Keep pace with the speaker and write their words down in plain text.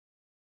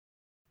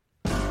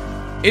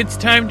It's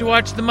time to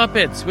watch The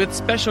Muppets with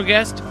special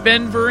guest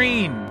Ben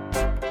Vereen.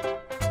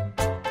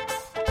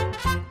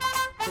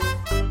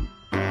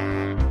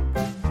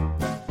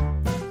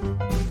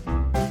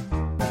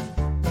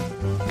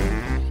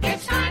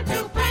 It's time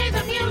to play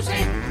the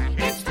music.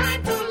 It's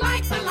time to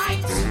light the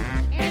lights.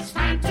 It's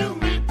time to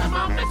meet the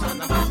Muppets on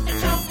the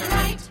Muppet Show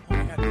tonight. Oh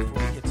my god,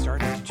 before we get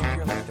started, did you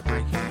hear like the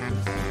breaking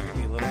news?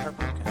 Are you a little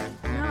heartbroken?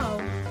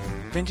 No.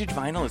 Vintage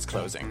Vinyl is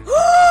closing.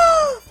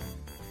 No!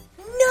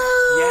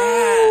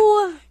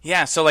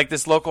 Yeah, so like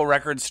this local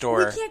record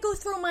store. We can't go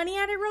throw money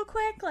at it real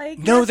quick? Like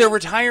No, nothing? they're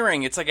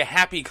retiring. It's like a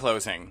happy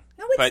closing.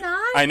 No, it's But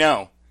not. I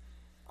know.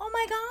 Oh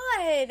my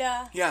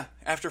god. Yeah,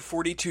 after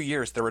 42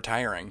 years, they're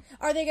retiring.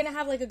 Are they going to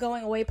have like a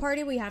going away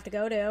party we have to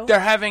go to? They're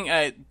having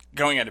a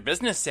going out of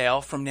business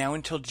sale from now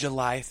until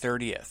July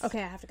 30th.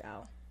 Okay, I have to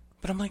go.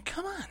 But I'm like,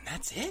 come on,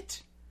 that's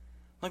it?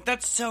 Like,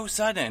 that's so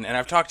sudden. And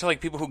I've talked to, like,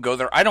 people who go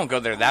there. I don't go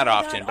there that Oh my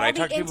often, God, but I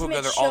talk to people who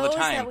go there all the shows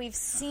time. that we've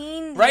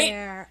seen Right?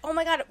 there. Oh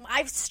my god,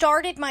 I've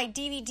started my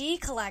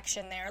DVD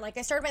collection there. Like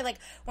I started my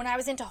when I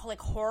was into like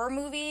horror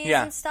movies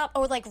Yeah. and stuff,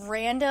 or like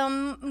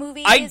random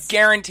movies. I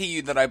guarantee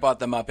you that I bought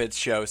the Muppets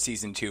Show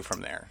Season 2 from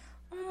there.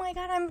 Oh my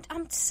god,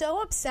 I'm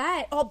so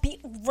upset. Oh,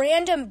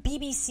 random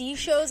BBC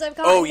shows I've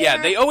got. Oh,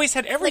 yeah, they always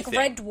had everything.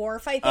 Like Red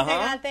Dwarf, I think I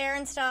got there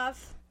and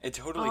stuff. It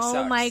totally Oh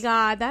sucks. my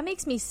god, that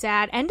makes me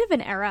sad. End of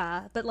an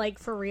era, but like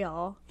for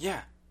real.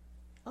 Yeah.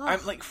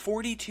 I'm like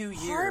 42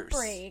 years.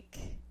 Heartbreak.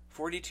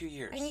 42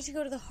 years. I need to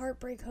go to the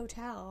Heartbreak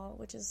Hotel,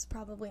 which is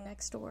probably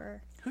next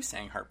door. Who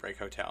sang Heartbreak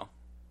Hotel?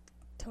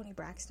 Tony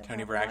Braxton.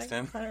 Tony probably.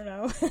 Braxton? I don't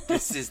know.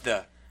 This is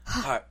the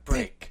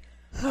Heartbreak.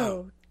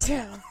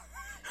 Hotel.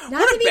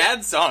 What a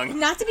bad song.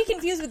 Not to be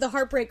confused with the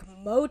Heartbreak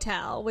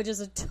Motel, which is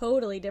a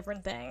totally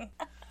different thing.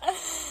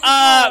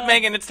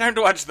 Megan, it's time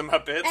to watch The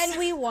Muppets. And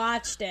we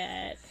watched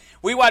it.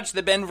 We watched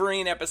the Ben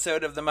Vereen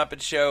episode of The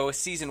Muppet Show,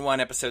 Season 1,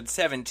 Episode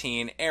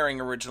 17, airing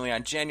originally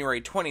on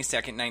January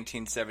 22nd,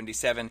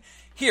 1977.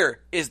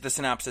 Here is the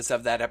synopsis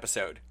of that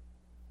episode.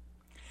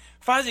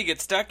 Fozzie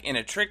gets stuck in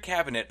a trick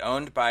cabinet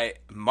owned by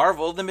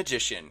Marvel the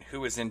Magician,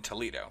 who is in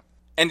Toledo,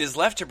 and is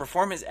left to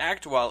perform his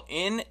act while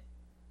in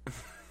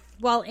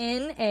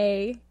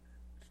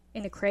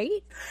In a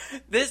crate?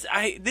 This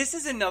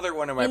is another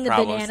one of my In the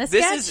problems. banana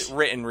This sketch? is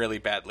written really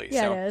badly.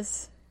 Yeah, so. it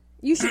is.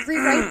 You should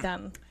rewrite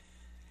them.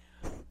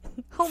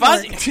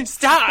 Fozzie,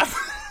 stop!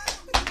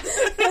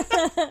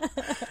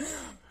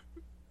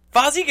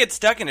 Fozzie gets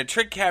stuck in a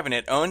trick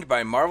cabinet owned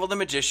by Marvel the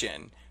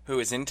Magician, who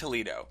is in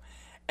Toledo,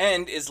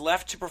 and is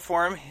left to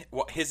perform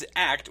his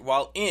act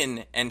while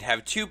in and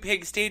have two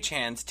pig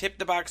stagehands tip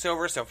the box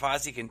over so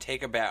Fozzie can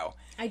take a bow.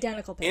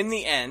 Identical pigs. In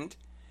the end,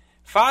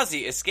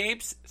 Fozzie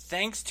escapes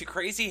thanks to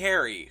Crazy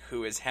Harry,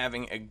 who is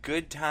having a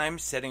good time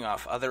setting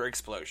off other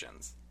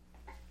explosions.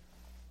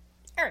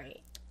 All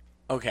right.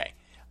 Okay,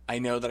 I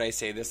know that I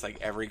say this like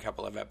every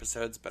couple of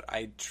episodes, but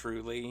I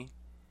truly,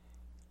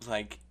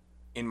 like,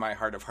 in my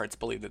heart of hearts,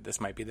 believe that this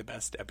might be the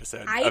best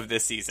episode of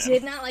this season. I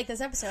did not like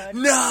this episode.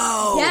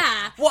 No!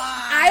 Yeah.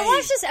 Why? I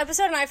watched this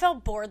episode and I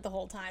felt bored the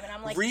whole time. And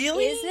I'm like,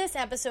 Really? is this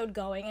episode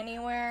going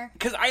anywhere?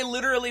 Because I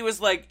literally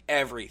was like,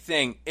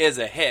 everything is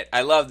a hit.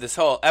 I love this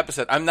whole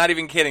episode. I'm not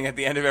even kidding. At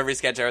the end of every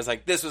sketch, I was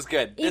like, this was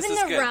good. This Even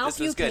was the good. Ralph This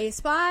was good. UK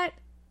spot?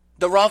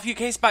 The Ralph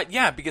UK spot,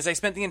 yeah, because I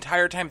spent the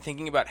entire time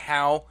thinking about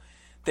how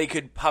they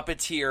could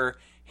puppeteer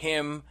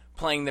him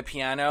playing the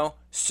piano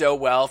so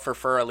well for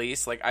Fur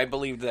Elise. Like, I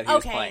believed that he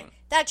was playing.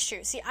 That's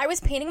true. See, I was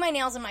painting my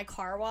nails in my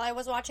car while I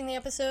was watching the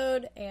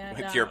episode. And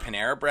With your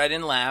Panera Bread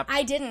in lap.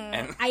 I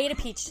didn't. I ate a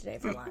peach today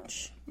for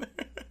lunch.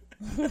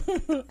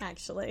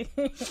 Actually.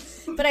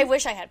 But I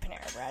wish I had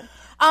Panera Bread.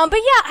 But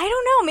yeah, I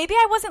don't know. Maybe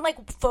I wasn't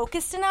like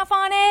focused enough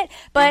on it.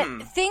 But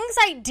things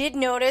I did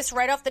notice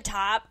right off the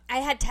top, I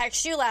had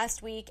texted you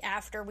last week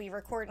after we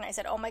recorded and I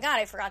said, oh my God,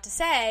 I forgot to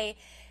say,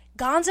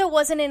 Gonzo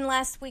wasn't in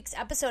last week's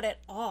episode at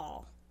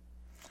all.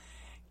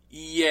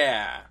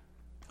 Yeah.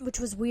 Which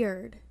was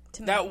weird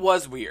to me. That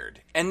was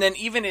weird. And then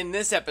even in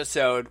this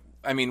episode,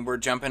 I mean, we're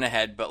jumping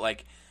ahead, but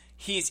like,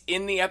 he's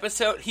in the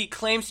episode. He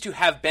claims to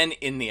have been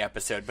in the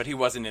episode, but he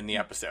wasn't in the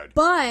episode.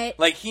 But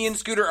Like, he and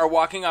Scooter are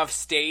walking off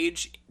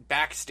stage,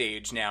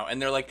 backstage now,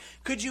 and they're like,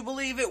 could you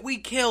believe it? We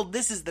killed.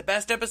 This is the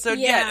best episode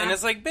yet. Yeah. And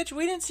it's like, bitch,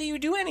 we didn't see you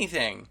do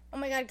anything. oh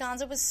my God,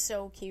 Gonzo was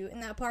so cute in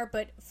that part.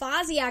 But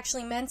Fozzie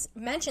actually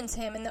mentions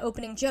him in the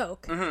opening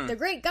joke. The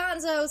great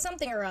Gonzo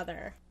something or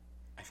other.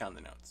 I found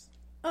the notes.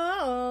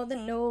 Oh, the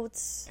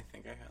notes. I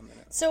think I found the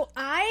notes. So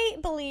I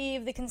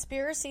believe the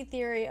conspiracy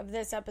theory of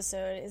this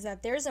episode is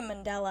that there's a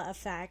Mandela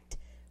effect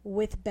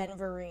with Ben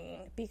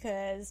Vereen,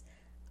 because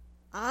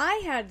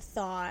I had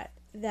thought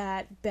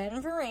that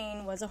Ben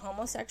Vereen was a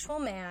homosexual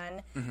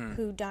man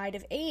who died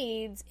of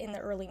AIDS in the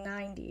early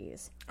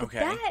 90s. But Okay.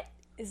 that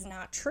is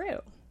not true.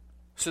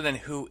 So then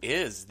who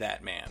is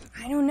that man?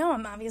 I don't know.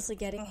 I'm obviously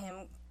getting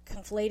him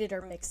conflated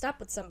or mixed up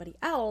with somebody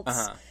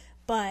else.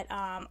 But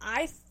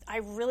I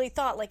really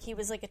thought like he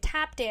was like a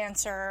tap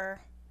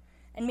dancer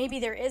And maybe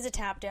there is a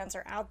tap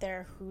dancer out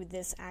there who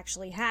this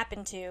actually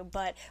happened to.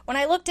 But when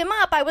I looked him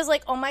up, I was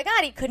like, oh my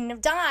God, he couldn't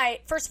have died.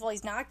 First of all,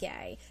 he's not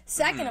gay.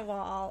 Second of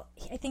all,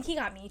 I think he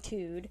got Me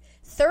Too'd.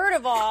 Third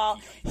of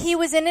all, he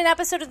was in an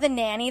episode of The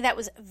Nanny that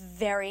was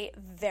very,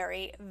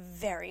 very,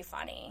 very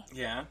funny.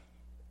 Yeah.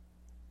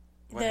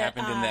 What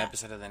happened in the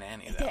episode of The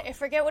Nanny, though? I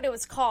forget what it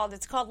was called.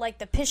 It's called, like,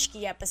 the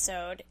Pishki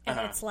episode. And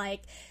it's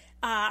like...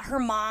 her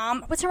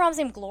mom, what's her mom's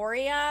name?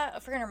 Gloria? I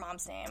forget her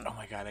mom's name. Oh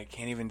my God, I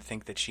can't even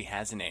think that she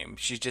has a name.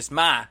 She's just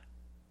Ma.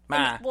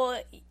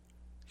 Well,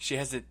 She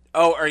has a...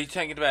 Oh, are you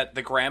talking about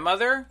the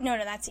grandmother? no,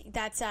 that's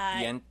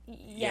Yeti.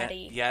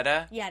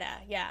 Yetta? Yetta,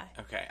 yeah.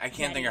 Okay, I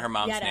can't think of her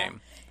mom's Yetta.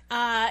 name.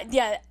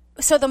 Yeah.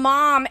 So the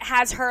mom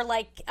has her,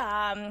 like,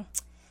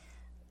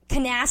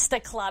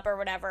 canasta club or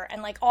whatever,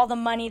 and like all the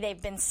money they've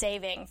been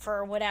saving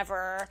for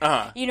whatever,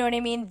 you know what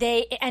I mean?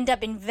 They end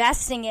up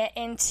investing it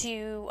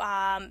into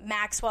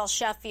Maxwell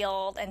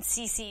Sheffield and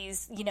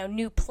Cece's,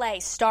 new play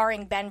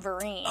starring Ben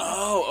Vereen.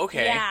 Oh,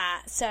 okay. Yeah.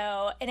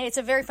 So, and it's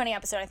a very funny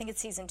episode. I think it's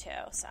season 2.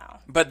 So.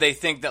 But they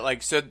think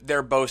that so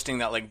they're boasting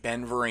that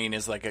Ben Vereen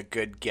is like a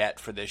good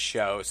get for this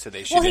show, so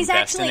they should Well, he's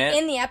invest in actually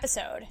it. in the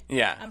episode.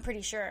 Yeah. I'm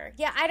pretty sure.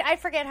 Yeah, I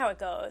forget how it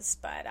goes,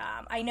 but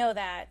I know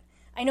that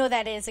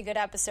is a good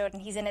episode,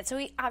 and he's in it. So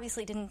he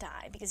obviously didn't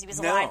die because he was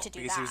alive to do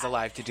that. because he was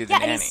alive to do the Yeah,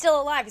 nanny. and he's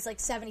still alive. He's like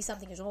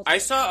 70-something years old. I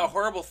saw a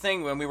horrible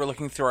thing when we were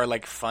looking through our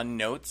fun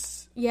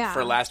notes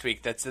for last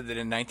week that said that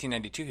in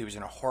 1992 he was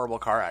in a horrible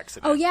car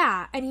accident. Oh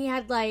yeah, and he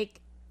had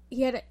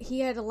he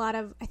had a lot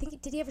of. I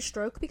think did he have a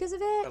stroke because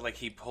of it? But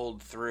he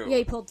pulled through. Yeah,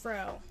 he pulled through.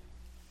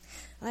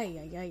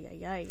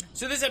 Ay.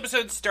 So this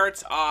episode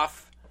starts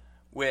off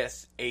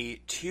with a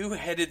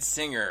two-headed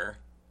singer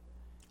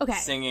Okay.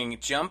 singing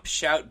Jump,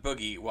 Shout,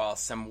 Boogie while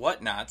some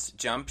whatnots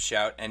jump,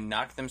 shout, and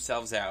knock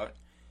themselves out.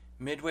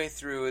 Midway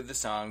through the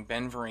song,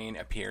 Ben Vereen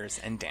appears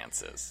and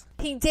dances.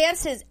 He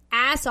danced his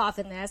ass off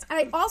in this.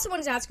 I also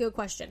wanted to ask you a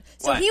question.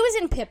 So What? he was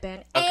in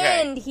Pippin,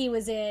 Okay. and he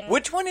was in...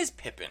 Which one is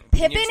Pippin?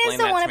 Can you Pippin explain is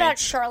the that one to me? about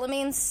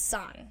Charlemagne's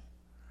son.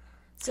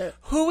 So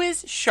Who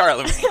is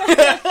Charlemagne?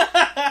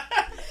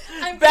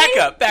 I'm Back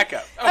up.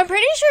 Okay. I'm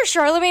pretty sure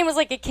Charlemagne was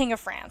like a king of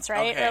France,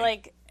 right? Okay. Or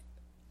like,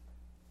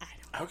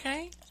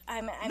 Okay.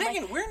 I'm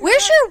Megan, like, we're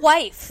where's not- your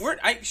wife? Your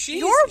wife she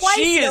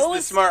is the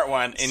knows- smart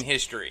one in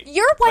history.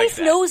 Your Like wife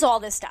that. knows all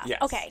this stuff. Yes.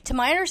 Okay, to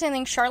my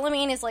understanding,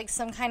 Charlemagne is like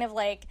some kind of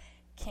like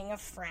king of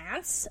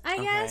France, I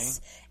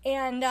guess,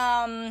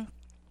 and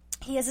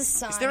he has a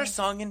son. Is there a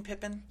song in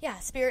Pippin? Yeah,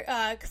 Spirit,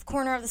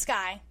 Corner of the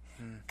Sky.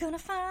 Gonna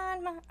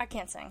find my... I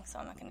can't sing, so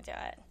I'm not gonna do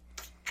it.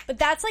 But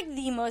that's like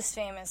the most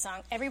famous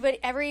song.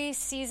 Every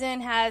season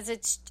has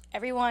its...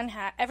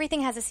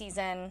 everything has a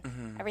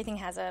season. Everything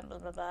has a blah,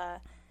 blah, blah.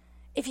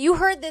 If you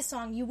heard this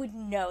song, you would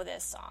know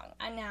this song.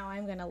 And now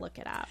I'm gonna look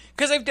it up.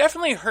 Because I've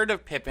definitely heard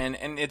of Pippin,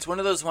 and it's one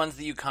of those ones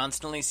that you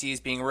constantly see as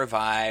being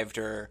revived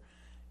or,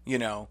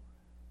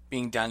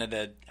 being done at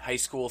a high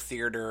school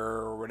theater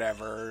or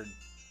whatever.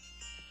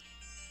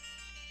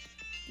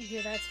 You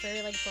hear that? It's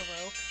very like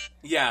Baroque.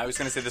 Yeah, I was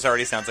going to say this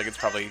already sounds like it's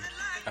probably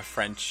a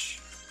French...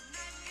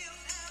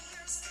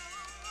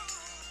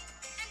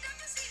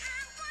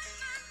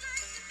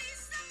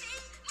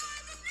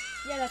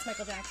 Yeah, that's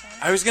Michael Jackson.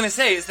 I was going to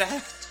say, is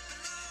that...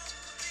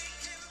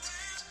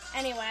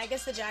 Anyway, I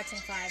guess the Jackson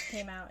 5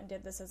 came out and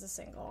did this as a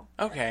single.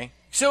 Okay.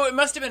 So it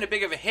must have been a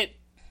big of a hit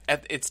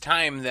at its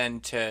time then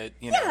to,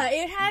 Yeah,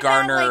 it had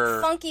garner... that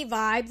like funky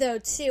vibe though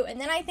too. And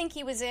then I think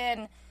he was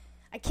in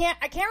I can't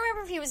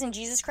remember if he was in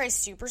Jesus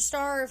Christ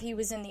Superstar or if he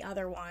was in the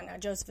other one,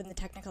 Joseph and the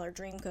Technicolor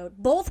Dreamcoat,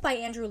 both by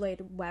Andrew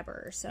Lloyd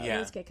Webber. So Yeah.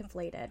 those get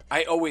conflated.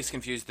 I always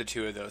confuse the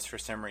two of those for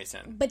some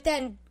reason. But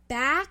then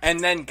back,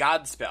 And then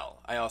Godspell,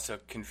 I also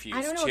confuse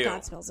I don't know too.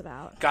 what Godspell's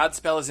about.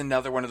 Godspell is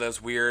another one of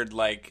those weird,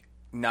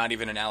 not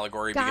even an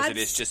allegory because it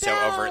is just so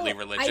Godspell, overtly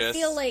religious. I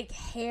feel like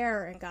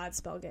Hair and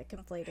Godspell get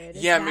conflated.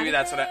 Is Yeah, that maybe a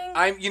that's what thing?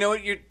 I'm. You know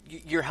what?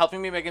 You're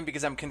helping me, Megan,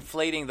 because I'm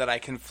conflating that I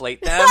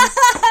conflate them.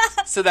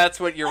 So that's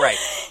what you're right.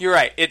 You're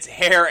right. It's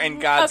Hair and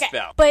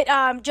Godspell. Okay.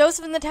 But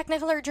Joseph and the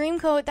Technicolor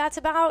Dreamcoat, that's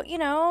about,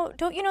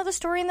 don't you know the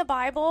story in the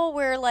Bible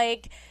where,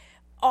 like,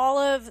 all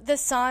of the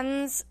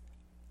sons,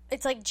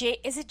 it's like,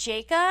 is it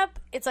Jacob?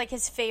 It's like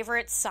his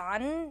favorite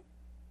son,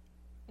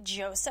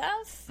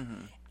 Joseph,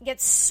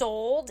 gets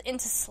sold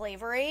into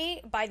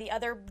slavery by the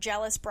other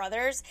jealous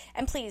brothers.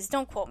 And please,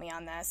 don't quote me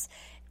on this.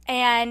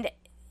 And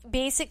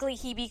basically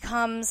he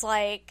becomes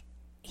like,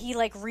 he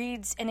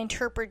reads and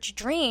interprets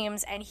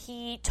dreams, and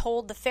he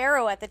told the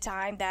Pharaoh at the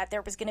time that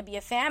there was going to be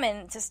a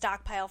famine to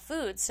stockpile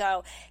food.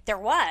 So there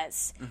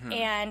was,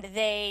 and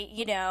they,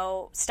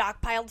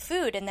 stockpiled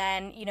food, and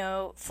then,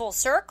 full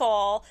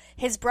circle,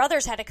 his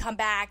brothers had to come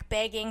back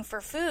begging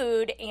for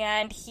food,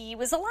 and he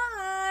was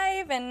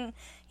alive, and,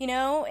 you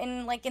know,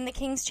 in the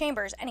King's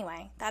Chambers.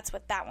 Anyway, that's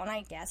what that one,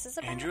 I guess, is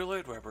about. Andrew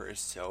Lloyd Webber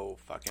is so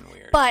fucking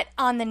weird. But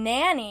on The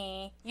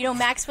Nanny, you know,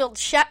 Maxwell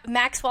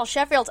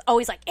Sheffield's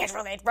always like,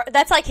 Andrew Lloyd Webber.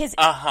 That's like his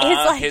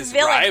his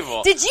villain.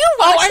 rival. Did you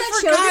watch that I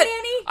show, forgot. The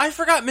Nanny? I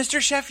forgot.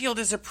 Mr. Sheffield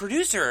is a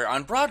producer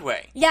on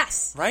Broadway.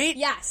 Yes. Right?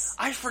 Yes.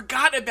 I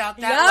forgot about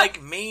that,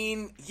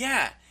 Yep.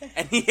 yeah.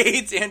 And he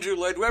hates Andrew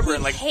Lloyd Webber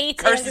and,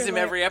 hates curses Andrew him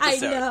Lloyd- every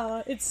episode. I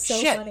know. It's so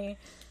Shit. funny.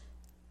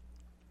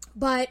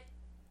 But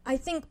I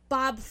think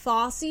Bob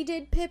Fosse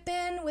did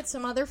Pippin with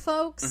some other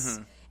folks,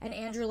 Mm-hmm. and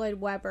Andrew Lloyd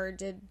Webber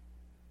did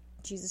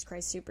Jesus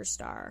Christ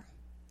Superstar,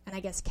 and I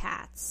guess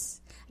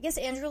Cats. I guess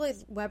Andrew Lloyd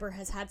Webber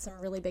has had some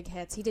really big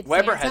hits. He did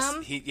Webber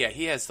Phantom.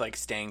 he has, like,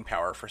 staying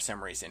power for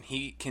some reason.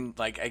 He can,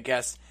 like, I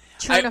guess...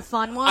 Turn a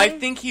fun one? I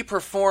think he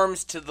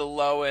performs to the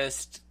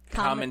lowest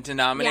common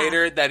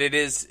denominator that it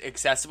is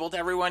accessible to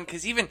everyone,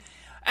 because even...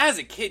 As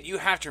a kid, you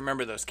have to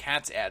remember those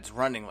Cats ads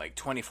running like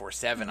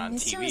 24/7 on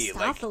Mr. TV.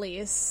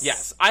 Mistopheles.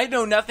 Yes, I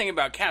know nothing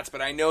about Cats,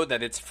 but I know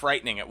that it's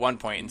frightening at one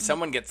point, and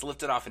someone gets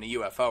lifted off in a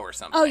UFO or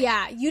something. Oh,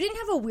 yeah. You didn't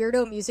have a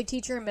weirdo music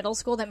teacher in middle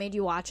school that made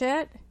you watch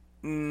it?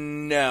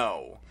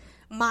 No.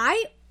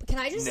 Can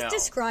I just No.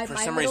 describe For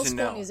my some middle reason,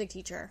 school no. music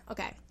teacher?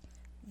 Okay.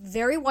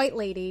 Very white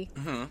lady,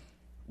 Mm-hmm.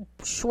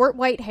 short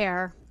white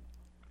hair,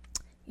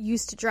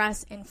 used to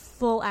dress in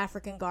full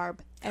African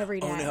garb every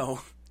day. Oh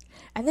no.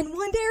 And then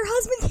one day her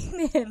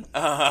husband came in.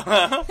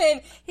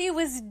 And he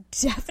was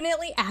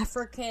definitely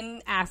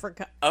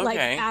Africa. Okay. Like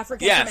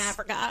African Yes. from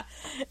Africa.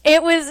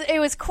 It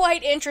was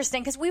quite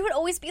interesting because we would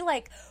always be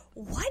like,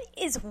 what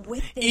is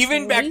with this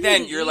Even back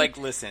then, lady? you're like,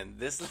 listen,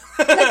 this.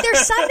 Like,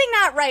 there's something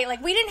not right.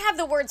 Like, we didn't have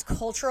the words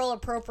cultural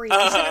appropriation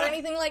or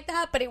anything like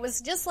that, but it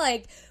was just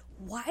like,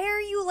 why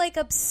are you, like,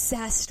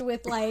 obsessed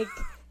with, like,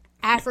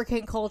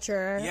 African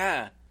culture?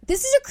 Yeah.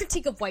 This is a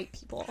critique of white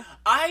people.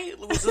 I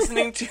was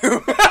listening to.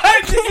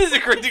 This is a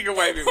critique of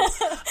white people.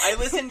 I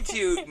listen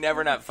to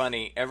Never Not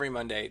Funny every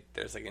Monday.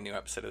 There's like a new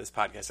episode of this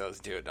podcast. I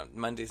listen to it on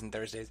Mondays and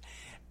Thursdays.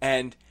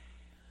 And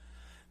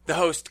the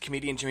host,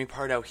 comedian Jimmy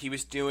Pardo, he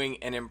was doing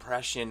an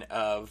impression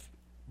of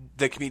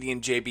the comedian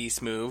J.B.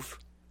 Smoove.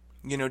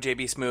 You know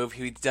J.B. Smoove?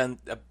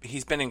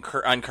 He's been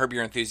on Curb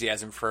Your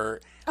Enthusiasm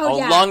for a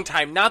long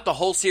time. Not the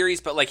whole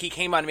series, but like he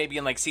came on maybe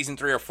in like season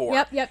 3 or 4.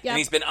 Yep. And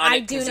he's been on I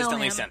it do know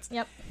consistently him. since.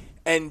 Yep.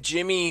 And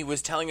Jimmy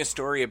was telling a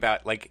story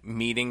about, like,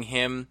 meeting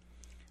him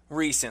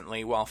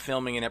recently while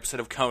filming an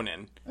episode of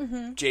Conan.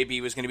 Mm-hmm.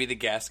 JB was going to be the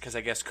guest because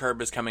I guess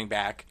Curb is coming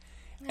back.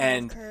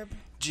 And Curb.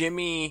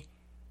 Jimmy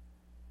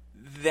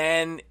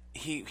then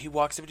he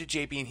walks up to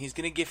JB and he's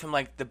going to give him,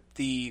 like,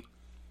 the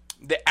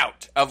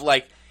out of,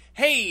 like,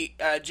 hey,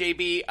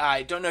 JB,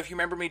 I don't know if you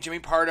remember me, Jimmy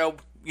Pardo,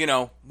 you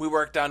know, we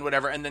worked on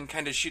whatever, and then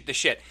kind of shoot the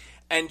shit.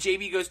 And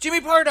JB goes,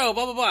 Jimmy Pardo,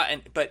 blah, blah, blah.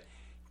 But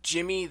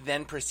Jimmy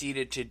then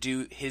proceeded to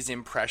do his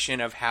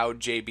impression of how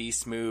J.B.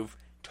 Smoove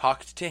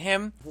talked to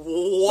him.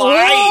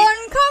 Why?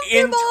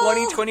 In Uncomfortable.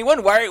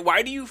 2021,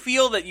 why do you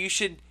feel that you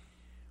should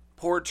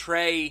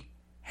portray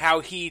how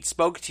he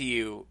spoke to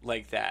you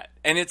like that?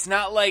 And it's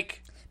not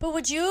like... But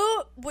would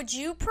you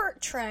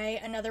portray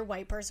another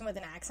white person with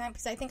an accent?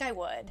 Because I think I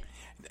would.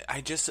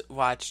 I just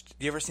watched...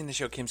 You ever seen the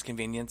show Kim's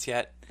Convenience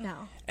yet?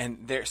 No.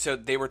 And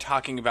they were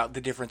talking about the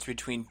difference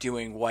between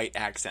doing white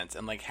accents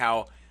and like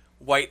how...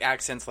 white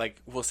accents, like,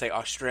 we'll say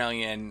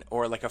Australian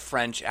or, like, a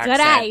French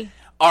accent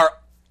are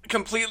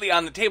completely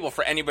on the table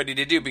for anybody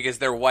to do because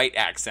they're white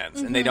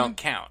accents and they don't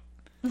count.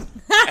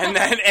 And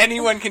then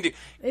anyone can do...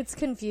 It's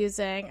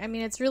confusing. I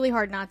mean, it's really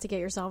hard not to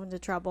get yourself into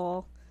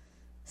trouble,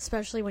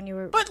 especially when you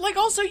were... But, like,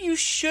 also you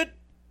should...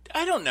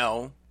 I don't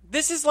know.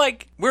 This is,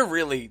 like, we're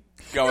really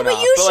going but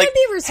off. you but, should like,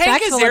 be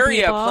respectful of Hank Azaria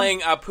people. playing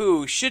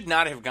Apu should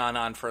not have gone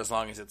on for as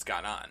long as it's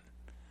gone on.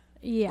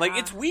 Yeah. Like,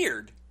 it's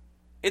weird.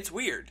 It's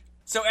weird.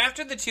 So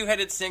after the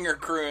two-headed singer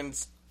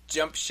croons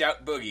Jump,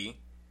 Shout, Boogie...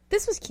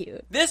 This was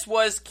cute. This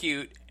was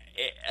cute.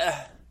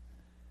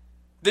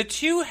 The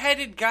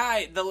two-headed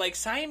guy, the, like,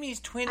 Siamese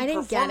twin I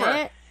didn't performer...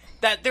 get it.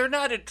 That they're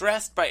not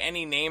addressed by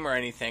any name or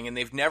anything, and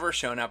they've never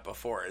shown up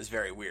before is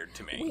very weird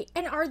to me. Wait,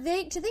 and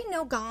do they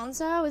know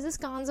Gonzo? Is this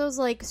Gonzo's,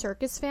 like,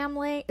 circus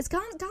family?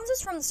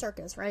 Gonzo's from the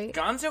circus, right?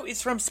 Gonzo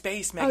is from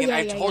space, Megan. yeah,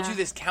 I've yeah, told yeah. you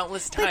this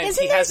countless But times.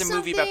 isn't He there has a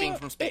movie about being something-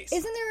 from space.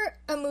 Isn't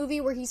there a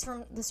movie where he's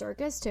from the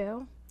circus,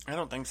 too? I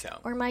don't think so.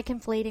 Or am I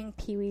conflating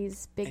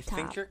Pee-wee's Big I Top?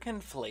 think you're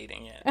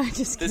conflating it. I'm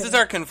just This is kidding.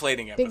 our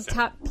conflating episode. Big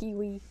Top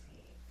Pee-wee.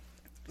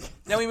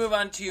 Now we move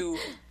on to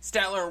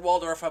Statler and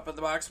Waldorf up at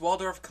the box.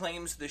 Waldorf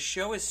claims the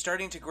show is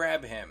starting to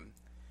grab him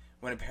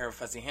when a pair of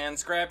fuzzy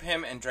hands grab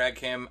him and drag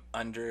him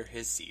under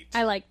his seat.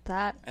 I liked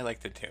that. I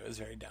liked it too. It was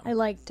very dumb. I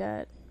liked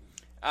it.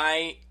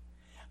 I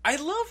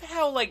love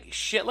how, like,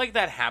 shit like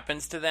that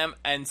happens to them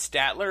and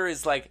Statler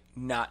is, like,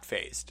 not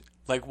phased.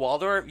 Like,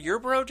 Waldorf, your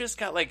bro just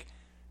got, like,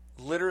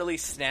 literally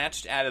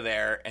snatched out of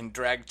there and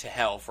dragged to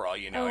hell for all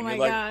you know. Oh and my you're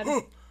like, God.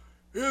 "Huh,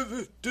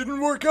 it didn't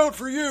work out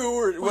for you,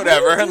 or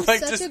whatever. That And was like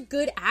such just a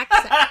good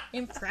accent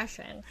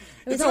impression.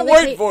 It was it's on a the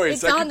white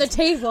voice. It's I on the could-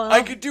 table.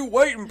 I could do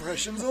white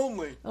impressions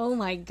only. Oh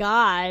my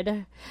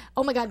god.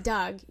 Oh my god,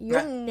 Doug,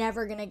 you're Nah.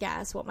 never gonna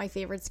guess what my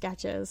favorite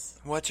sketch is.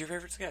 What's your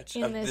favorite sketch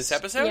In of this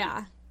episode?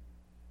 Yeah.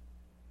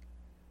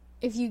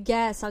 If you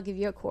guess, I'll give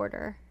you a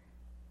quarter.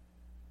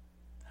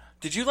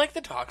 Did you like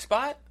the talk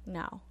spot?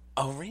 No.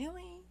 Oh,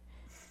 really?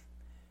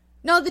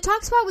 No, the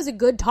talk spot was a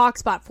good talk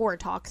spot for a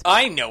talk spot.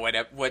 I know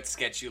what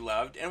sketch you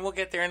loved, and we'll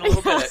get there in a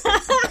little bit.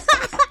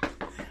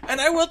 And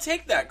I will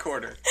take that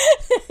quarter.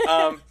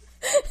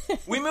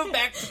 We move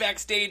back to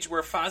backstage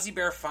where Fozzie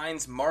Bear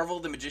finds Marvel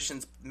the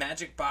Magician's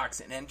magic box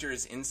and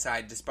enters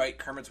inside despite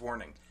Kermit's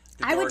warning.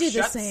 The I would door do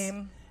the shuts,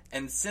 same.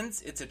 And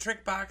since it's a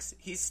trick box,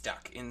 he's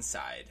stuck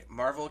inside.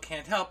 Marvel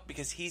can't help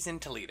because he's in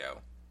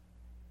Toledo.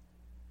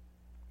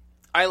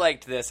 I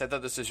liked this. I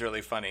thought this was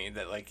really funny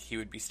that like he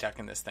would be stuck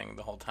in this thing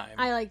the whole time.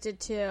 I liked it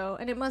too,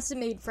 and it must have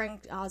made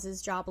Frank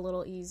Oz's job a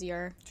little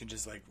easier. To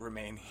just like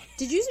remain.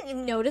 Did you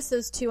notice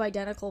those two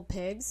identical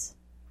pigs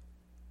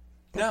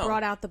that No.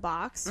 brought out the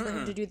box for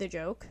him to do the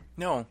joke?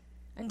 No.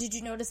 And did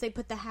you notice they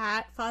put the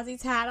hat,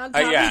 Fozzie's hat, on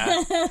top?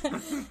 Yeah.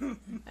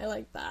 I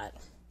like that.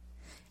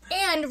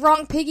 And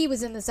Wrong Piggy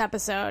was in this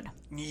episode.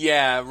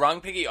 Yeah,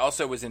 Wrong Piggy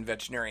also was in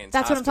Veterinarian's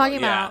That's what I'm Hospital. talking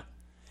about. Yeah.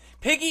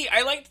 Piggy,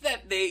 I liked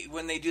that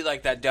when they do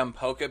like that dumb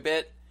polka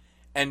bit,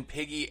 and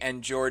Piggy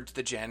and George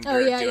the janitor Oh,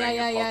 yeah, doing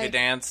yeah, a polka yeah.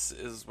 dance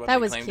is what That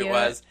they was claimed cute. it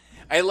was.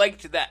 I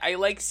liked that. I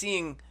like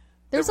seeing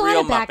There's the a lot real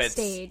of Muppets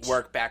backstage.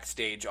 work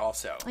backstage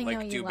also. I know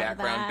like you do love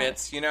background that.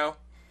 bits, you know?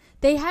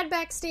 They had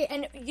backstage,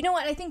 and you know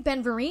what? I think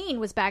Ben Vereen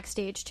was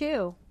backstage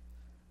too.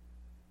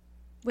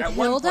 With At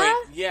Hilda? one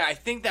point, yeah, I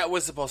think that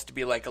was supposed to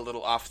be like a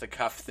little off the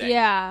cuff thing.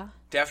 Yeah.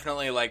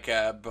 Definitely like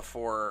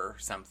before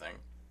something.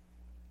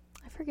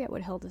 I forget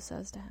what Hilda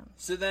says to him.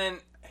 So then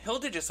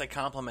Hilda just like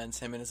compliments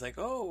him and is like,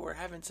 "Oh, we're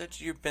having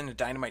you've been a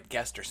Dynamite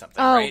guest or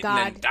something, Oh, right?"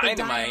 God. And The then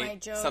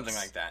Dynamite jokes. something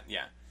like that.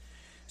 Yeah.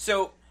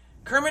 So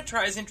Kermit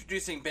tries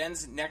introducing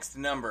Ben's next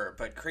number,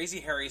 but Crazy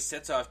Harry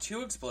sets off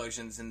 2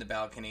 explosions in the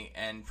balcony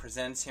and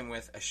presents him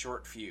with a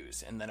short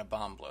fuse, and then a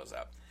bomb blows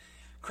up.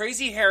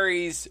 Crazy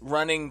Harry's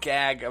running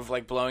gag of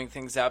like blowing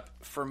things up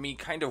for me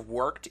kind of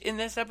worked in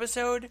this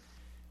episode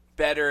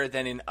better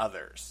than in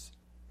others.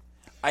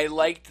 I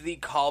liked the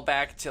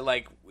callback to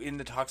like in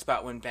the talk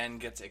spot when Ben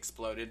gets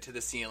exploded to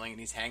the ceiling and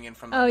he's hanging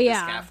from Oh, the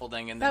yeah.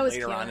 scaffolding, and That then was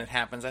later cute. on it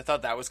happens. I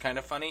thought that was kind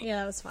of funny. Yeah,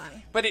 that was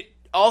fun. But it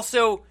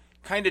also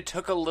kind of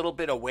took a little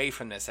bit away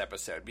from this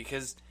episode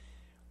because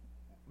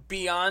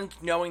beyond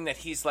knowing that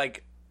he's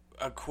like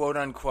a quote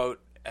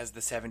unquote, as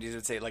the 70s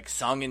would say, like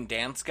song and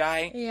dance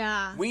guy,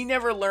 Yeah. we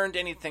never learned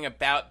anything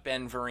about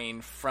Ben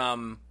Vereen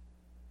from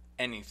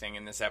anything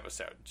in this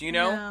episode. Do you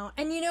know? No.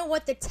 And you know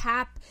what? The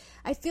tap,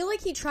 I feel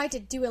like he tried to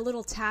do a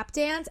little tap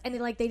dance, and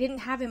they didn't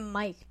have him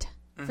mic'd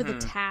for the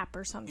tap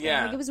or something.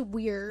 Yeah. Like, it was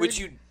weird. Which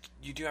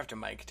you do have to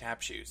mic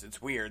tap shoes.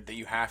 It's weird that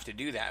you have to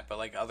do that, but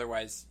like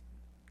otherwise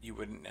you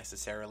wouldn't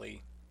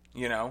necessarily,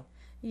 you know?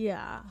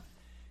 Yeah.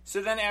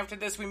 So then after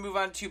this we move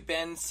on to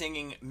Ben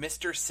singing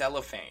Mr.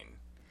 Cellophane.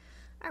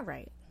 All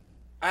right.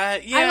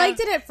 Yeah. I liked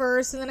it at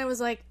first, and then I was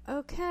like,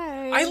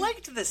 okay. I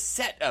liked the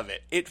set of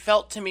it. It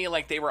felt to me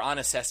like they were on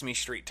a Sesame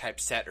Street type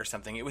set or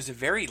something. It was a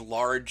very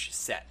large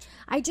set.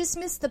 I just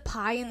missed the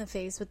pie in the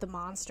face with the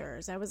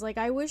monsters. I was like,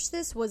 I wish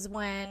this was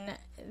when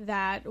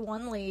that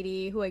one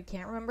lady, who I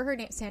can't remember her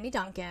name, Sandy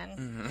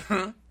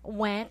Duncan,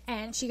 went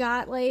and she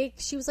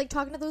was like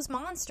talking to those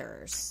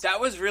monsters. That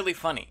was really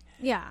funny.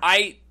 Yeah.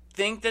 I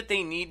think that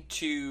they need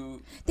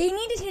to... They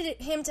needed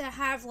him to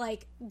have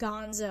like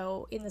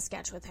Gonzo in the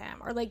sketch with him,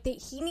 or like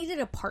he needed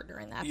a partner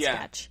in that Yeah.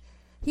 sketch.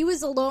 He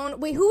was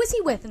alone. Wait, who was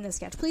he with in this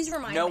sketch? Please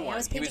remind No me. one. I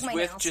was He pinching was my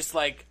with nails. just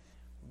like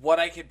what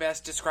I could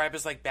best describe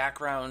as like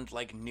background,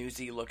 like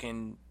newsy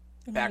looking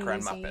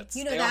background Newsy. Muppets.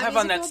 You know they that all have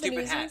on that musical, The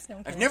stupid hat. Newsies? No, I'm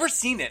I've kidding. never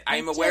seen it. I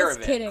am aware Just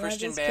of it. kidding. I'm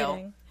Christian just Bale.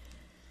 kidding.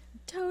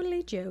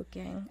 Totally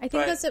joking. I think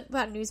But- that's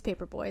about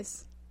Newspaper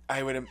Boys.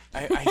 I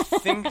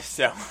think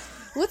so.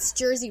 What's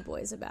Jersey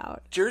Boys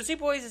about? Jersey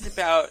Boys is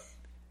about...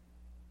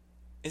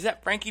 Is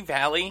that Frankie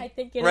Valli? I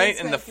think it right? is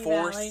in the Frankie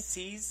 4 Valli.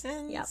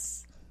 seasons? Yep.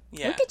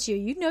 Yeah. Look at you.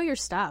 You know your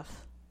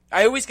stuff.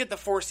 I always get the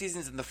 4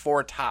 seasons and the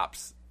 4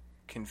 tops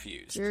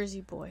confused.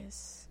 Jersey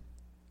Boys.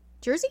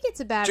 Jersey gets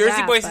a bad Jersey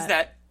rap, Boys but is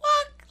that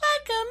walk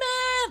like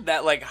a man,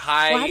 that like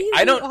high. Why do you I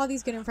do don't. all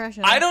these good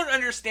impressions? I don't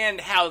understand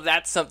how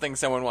that's something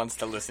someone wants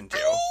to listen to.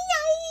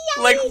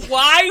 Like,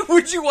 why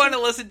would you want to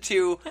listen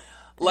to,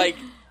 like,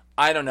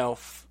 I don't know,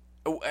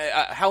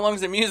 how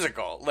long's a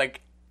musical?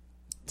 Like,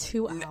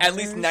 2 hours. at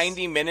least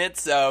 90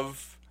 minutes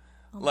of,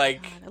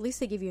 like, God, at least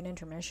they give you an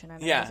intermission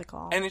on a yeah,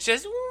 musical. and it's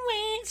just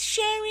wait,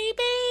 Sherry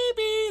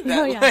baby. That,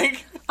 Oh, yeah.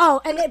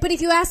 like, but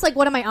if you ask like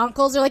one of my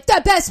uncles, they're like,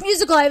 the best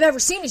musical I've ever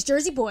seen is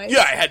Jersey Boys.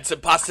 yeah, I had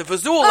some pasta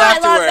fazool Oh, I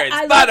love it. afterwards.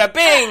 I love- Bada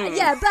bing.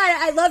 Yeah, but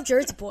I love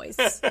Jersey Boys.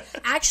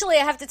 Actually,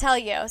 I have to tell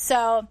you.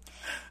 So,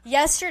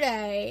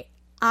 yesterday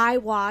I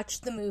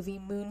watched the movie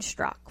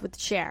Moonstruck with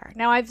Cher.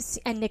 Now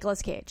and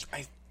Nicolas Cage.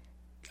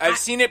 I've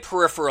seen it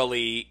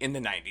peripherally in the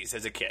 90s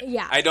as a kid.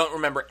 Yeah. I don't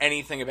remember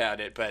anything about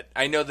it, but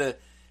I know the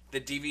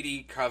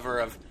DVD cover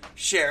of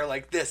Cher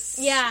like this.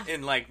 Yeah.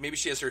 And like maybe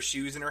she has her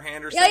shoes in her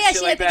hand or Yeah, something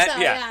yeah, like I think that.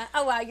 so, yeah.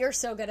 Oh, wow, you're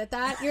so good at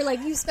that. You're like,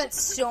 you spent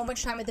so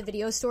much time at the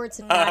video store, it's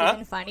not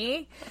even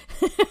funny.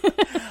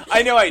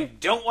 I know I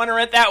don't want to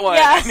rent that one.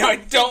 Yeah. I know I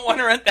don't want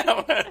to rent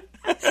that one.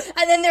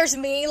 And then there's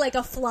me, like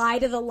a fly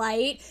to the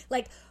light,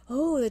 like,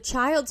 oh, the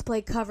Child's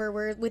Play cover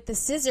with the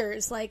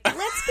scissors. Like,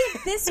 let's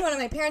get this one.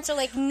 And my parents are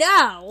like,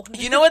 no.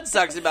 You know what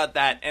sucks about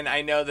that? And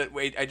I know that,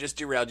 wait, I just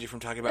derailed you from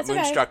talking about That's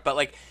okay. Moonstruck, but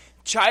like,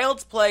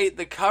 Child's Play,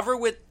 the cover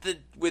with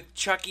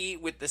Chucky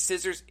with the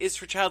scissors is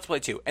for Child's Play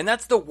 2. And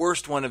that's the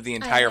worst one of the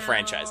entire know.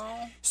 franchise.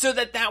 So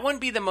that one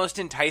be the most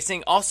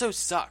enticing also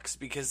sucks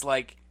because,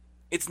 like,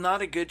 it's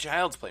not a good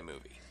Child's Play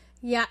movie.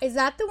 Yeah, is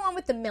that the one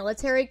with the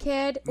military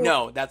kid?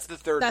 No, that's the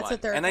third one. That's the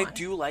third and one. I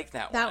do like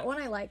that one. That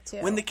one I like,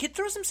 too. When the kid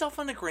throws himself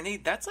on a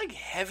grenade, that's, like,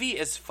 heavy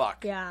as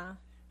fuck Yeah.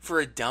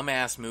 for a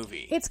dumbass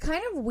movie. It's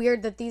kind of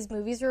weird that these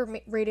movies are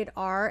rated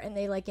R and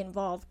they, like,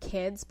 involve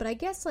kids. But I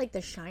guess, like,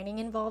 The Shining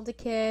involved a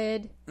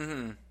kid.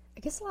 Mm-hmm. I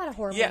guess a lot of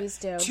horror movies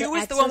do. 2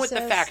 is the one with the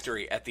Exorcist.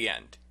 factory at the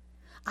end.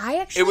 I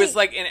actually... It was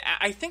like,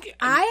 I think...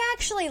 I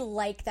actually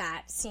like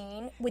that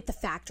scene with the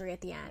factory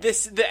at the end.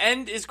 The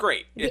end is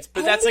great. But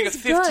end that's like a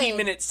is good.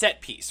 15-minute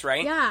set piece,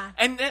 right? Yeah.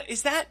 And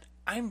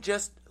I'm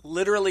just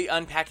literally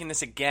unpacking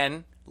this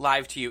again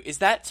live to you. Is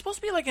that supposed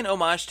to be like an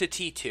homage to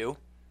T2?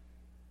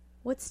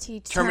 What's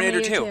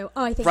Terminator 2.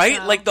 Oh, I think right?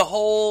 so. Like the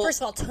whole...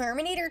 First of all,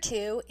 Terminator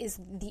 2 is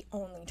the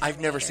only Terminator.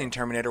 I've never seen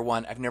Terminator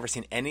 1. I've never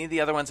seen any of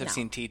the other ones. I've No.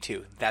 seen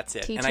T2. That's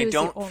it. T2 And I is the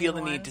don't only feel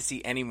the one. need to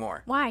see any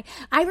more. Why?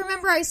 I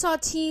remember I saw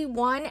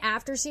T1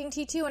 after seeing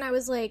T2, and I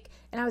was like,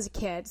 and I was a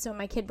kid, so in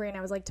my kid brain,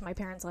 I was like to my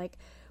parents, like,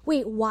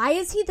 wait, why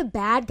is he the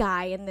bad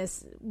guy in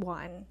this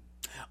one?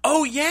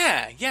 Oh,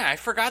 yeah. Yeah, I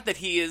forgot that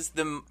he's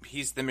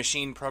the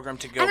machine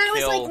programmed to go And I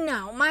kill... was like,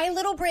 no, my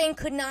little brain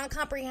could not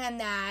comprehend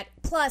that.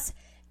 Plus,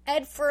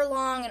 Ed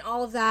Furlong and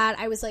all of that.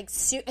 I was like,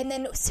 and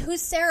then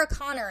who's Sarah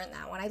Connor in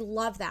that one? I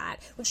love that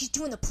when she's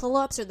doing the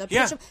pull-ups or the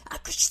push-ups.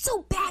 She's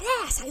so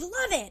badass. I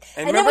love it.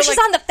 And then when she's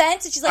on the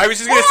fence and she's like, I was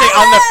just gonna say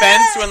on the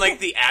fence when like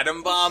the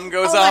atom bomb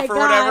goes off or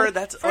whatever.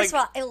 That's first of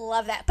all, I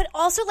love that. But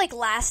also like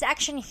Last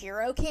Action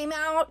Hero came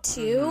out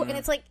too, and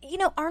it's like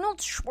Arnold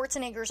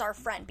Schwarzenegger's our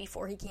friend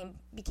before he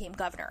became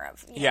governor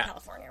of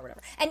California or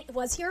whatever. And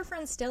was he our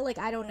friend still? Like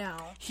I don't know.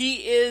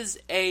 He is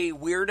a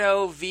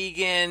weirdo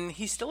vegan.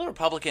 He's still a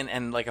Republican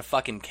and like a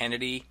fucking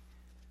Kennedy.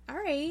 All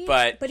right,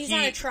 but he's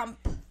not a Trump.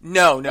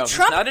 No, Trump he's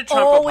not a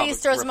Trump always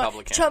throws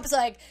Republican. Trump's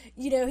like,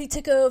 he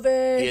took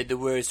over. He had the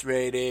worst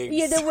ratings.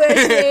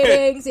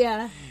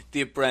 Yeah.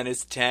 The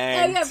Apprentice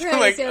tanked. Oh, yeah, Apprentice,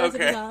 like, yeah, that's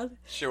what it's okay, called.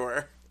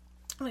 sure.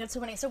 Oh my god, so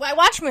funny. So I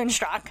watched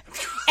Moonstruck,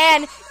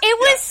 and it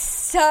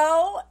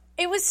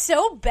was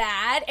so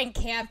bad and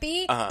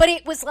campy, but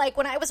it was like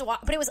when I was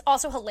but it was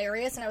also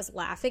hilarious, and I was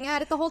laughing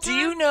at it the whole time. Do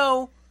you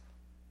know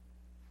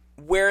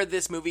where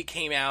this movie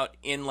came out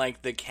in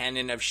like the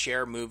canon of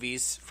Cher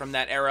movies from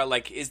that era?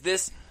 Like, is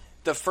this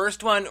the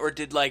first one, or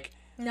did like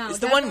No, is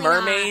the one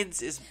definitely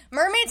Mermaids?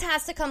 Mermaids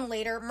has to come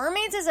later.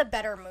 Mermaids is a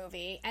better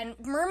movie, and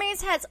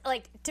Mermaids has,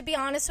 like, to be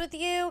honest with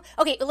you.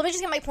 Okay, let me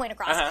just get my point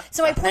across.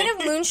 So my point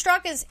of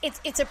Moonstruck is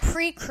it's a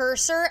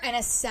precursor and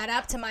a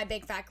setup to My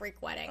Big Fat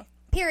Greek Wedding.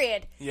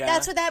 Period. Yeah.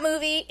 That's what that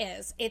movie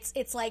is.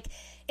 It's like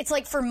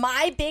for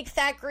My Big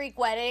Fat Greek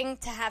Wedding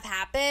to have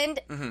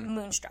happened,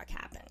 Moonstruck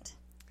happened.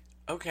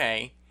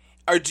 Okay.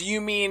 Or do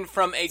you mean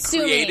from a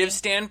creative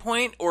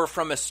standpoint or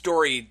from a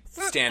story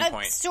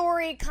standpoint? A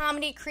story,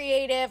 comedy,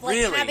 creative, like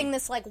Really? having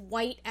this like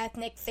white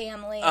ethnic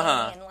family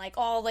and like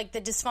all like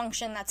the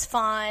dysfunction that's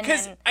fun.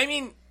 Because, And I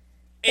mean...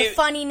 the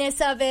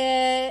funniness of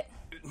it.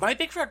 My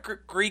Big Fat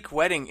Greek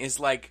Wedding is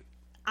like...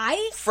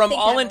 From From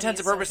all intents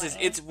and purposes,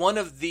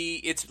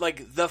 it's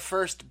like the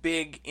first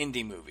big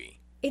indie movie.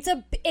 It's a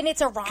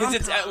rom-com. Because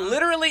it's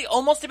literally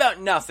almost about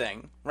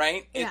nothing,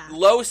 right? Yeah.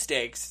 Low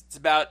stakes. It's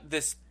about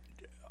this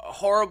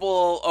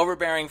horrible,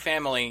 overbearing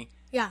family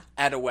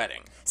at a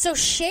wedding. So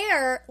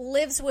Cher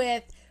lives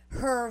with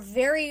her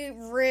very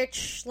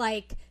rich,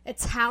 like,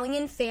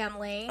 Italian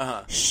family.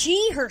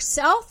 She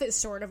herself is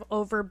sort of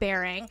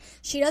overbearing.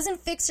 She doesn't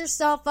fix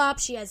herself up.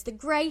 She has the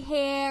gray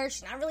hair.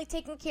 She's not really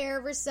taking care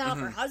of herself.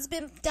 Her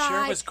husband died.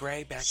 Cher was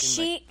gray back in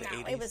the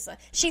 80s. It was.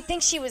 She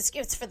thinks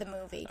it's for the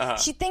movie.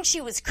 She thinks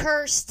she was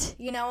cursed.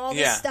 All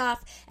this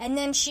stuff. And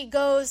then she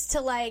goes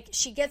to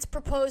she gets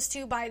proposed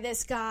to by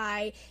this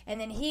guy,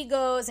 and then he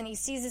goes and he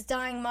sees his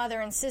dying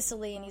mother in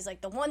Sicily, and he's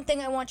like, the one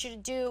thing I want you to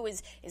do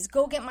is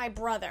go get my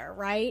brother,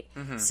 right?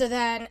 So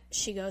then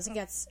she goes and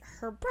gets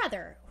her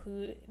brother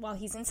while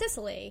he's in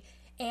Sicily,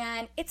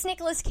 and it's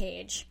Nicolas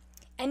Cage.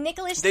 And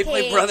Nicolas Cage... They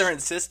play brother and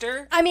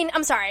sister? I mean,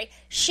 I'm sorry.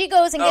 She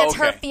goes and gets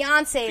her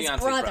fiance's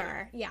Fiance's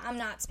brother. Yeah, I'm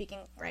not speaking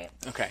right.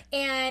 Okay.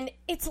 And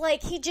it's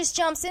like he just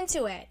jumps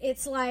into it.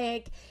 It's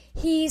like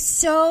he's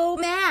so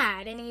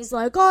mad, and he's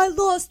like, I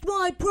lost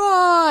my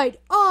pride.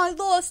 I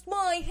lost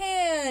my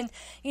hand.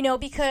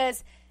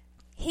 Because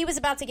he was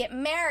about to get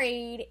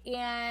married,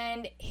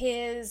 and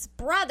his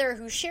brother,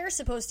 who Cher's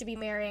supposed to be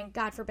marrying,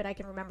 God forbid I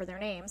can remember their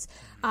names,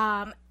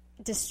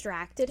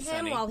 distracted him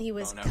Sonny. while he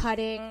was Oh, no.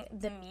 cutting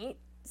the meat.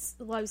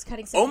 While he was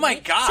cutting Oh, my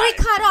meat. God. So he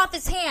cut off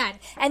his hand,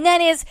 and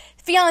then his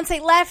fiance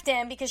left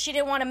him because she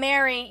didn't want to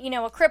marry,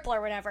 a cripple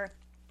or whatever.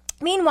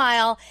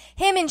 Meanwhile,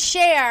 him and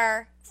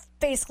Cher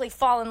basically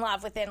fall in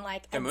love within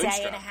like a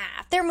day and a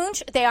half.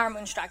 They are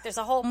moonstruck. There's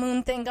a whole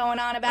moon thing going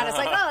on about it. It's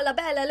like, oh, la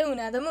bella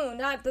luna, the moon.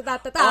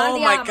 Oh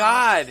my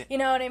God. You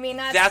know what I mean?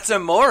 That's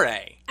amore.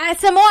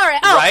 That's amore.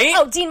 Oh, Right?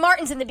 oh, Dean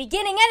Martin's in the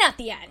beginning and at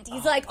the end.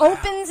 He's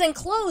opens and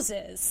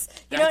closes.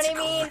 You That's know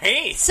what I mean?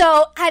 great.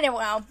 So, I don't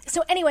know.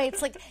 So anyway,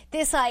 it's like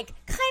this kind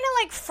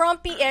of like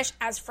frumpy-ish,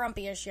 as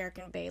frumpy as Cher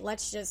can be.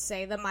 Let's just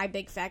say that My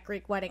Big Fat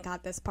Greek Wedding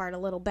got this part a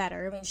little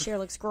better. I mean, Cher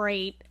looks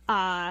great.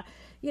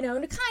 And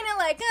kind of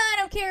like, I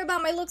don't care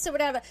about my looks or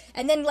whatever.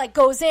 And then, like,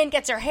 goes in,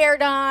 gets her hair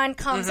done,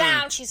 comes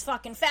out. She's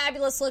fucking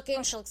fabulous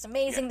looking. She looks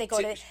amazing. They go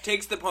to...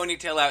 Takes the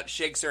ponytail out,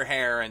 shakes her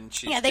hair, and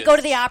she's they go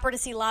to the opera to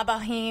see La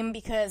Boheme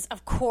because,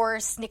 of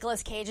course,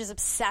 Nicolas Cage is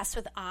obsessed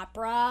with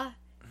opera.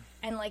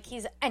 And, like,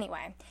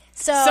 anyway.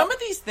 So... Some of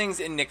these things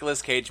in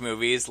Nicolas Cage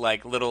movies,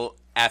 like little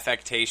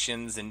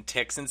affectations and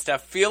tics and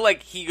stuff, feel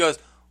like he goes,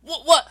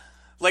 what?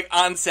 Like,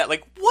 on set,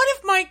 like, what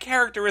if my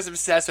character is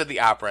obsessed with the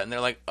opera? And they're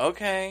like,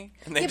 okay.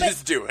 And they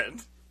just do it.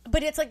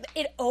 But it's like,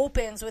 it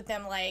opens with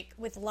them, like,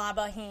 with La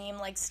Boheme,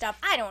 like, stuff.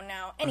 I don't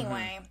know.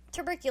 Anyway,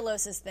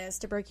 tuberculosis this,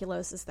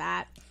 tuberculosis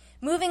that.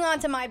 Moving on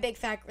to My Big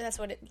Fat... That's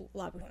what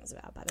La Boheme is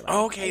about, by the way.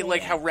 Okay,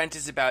 like how Rent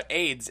is about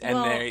AIDS,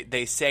 and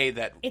they say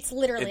that... It's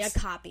literally a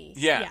copy.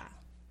 Yeah.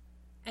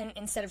 And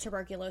instead of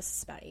tuberculosis,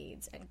 it's about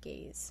AIDS and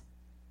gays.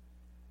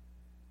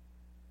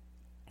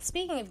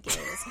 Speaking of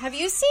gays, have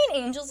you seen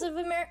Angels in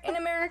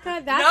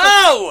America?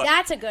 No!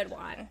 That's a good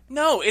one.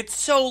 No, it's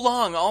so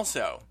long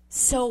also.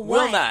 So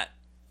what? Will not.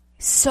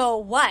 So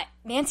what?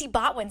 Nancy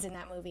Botwin's in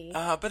that movie.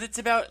 But it's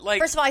about, like...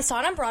 First of all, I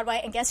saw it on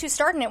Broadway, and guess who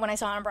starred in it when I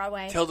saw it on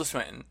Broadway? Tilda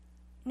Swinton.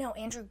 No,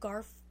 Andrew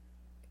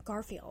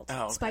Garfield.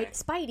 Oh, okay.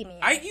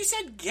 Spidey-Man. You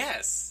said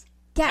guess.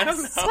 Yes, I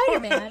don't know.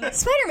 Spider-Man.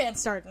 Spider-Man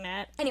starred in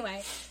it.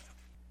 Anyway,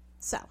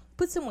 so,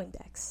 put some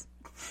Windex.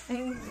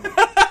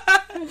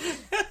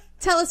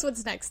 Tell us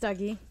what's next,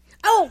 Dougie.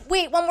 Oh,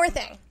 wait, one more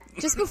thing.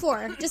 Just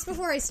before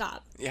I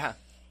stop. Yeah.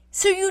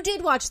 So you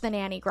did watch The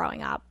Nanny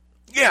growing up.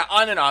 Yeah,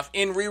 on and off.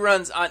 In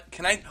reruns on...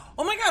 Can I...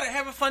 Oh my God, I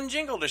have a fun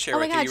jingle to share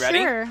with you. You ready?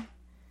 Sure.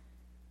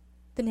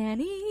 The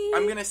Nanny.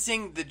 I'm going to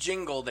sing the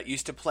jingle that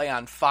used to play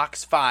on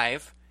Fox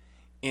 5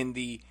 in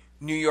the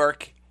New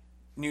York,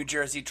 New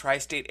Jersey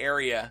tri-state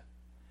area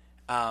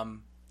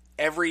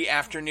every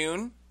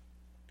afternoon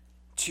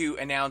to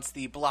announce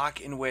the block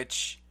in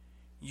which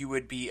you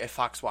would be a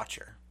Fox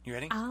watcher. You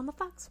ready? I'm a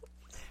Fox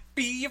watcher.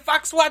 Be a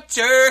Fox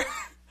watcher.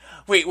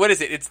 Wait, what is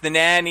it? It's The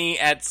Nanny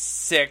at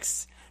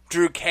 6,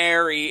 Drew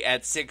Carey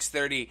at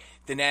 6:30,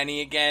 The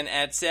Nanny again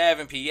at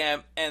 7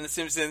 p.m., and The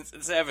Simpsons at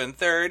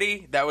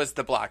 7:30. That was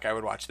the block. I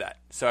would watch that.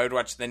 So I would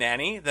watch The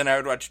Nanny, then I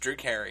would watch Drew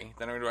Carey,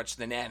 then I would watch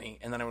The Nanny,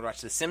 and then I would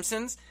watch The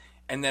Simpsons,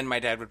 and then my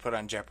dad would put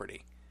on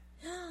Jeopardy.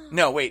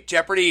 No, wait,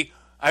 Jeopardy,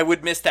 I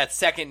would miss that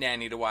second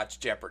Nanny to watch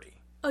Jeopardy.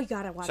 Oh, you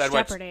gotta watch So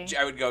Jeopardy.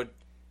 I would go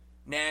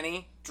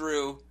Nanny,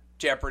 Drew,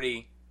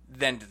 Jeopardy,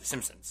 then to The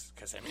Simpsons,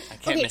 because I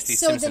can't miss these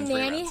Simpsons The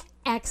Nanny, reruns.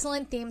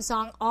 excellent theme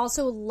song.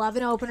 Also, love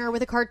an opener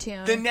with a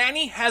cartoon. The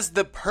Nanny has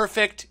the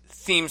perfect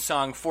theme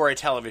song for a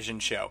television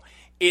show.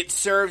 It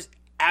serves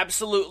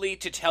absolutely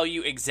to tell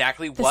you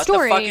exactly what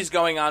story. the fuck is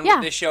going on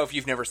with this show if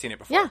you've never seen it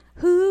before. Yeah.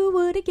 Who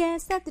would have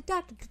guessed that the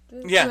doctor...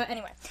 Yeah.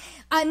 Anyway.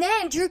 And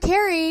then Drew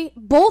Carey,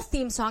 both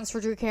theme songs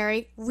for Drew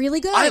Carey, really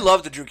good. I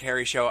love the Drew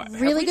Carey show. Really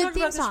good Have we talked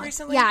theme about song. this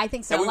recently? Yeah, I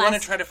think so. And we want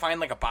to try to find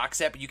like a box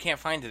set, but you can't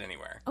find it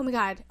anywhere. Oh my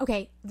God.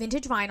 Okay,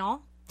 vintage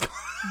vinyl.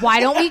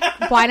 Why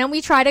don't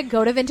we try to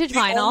go to vintage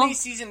vinyl? The only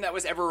season that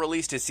was ever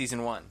released is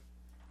season 1.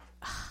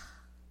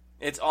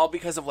 It's all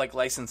because of like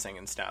licensing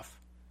and stuff.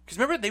 Because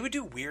remember, they would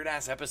do weird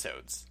ass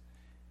episodes,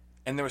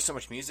 and there was so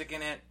much music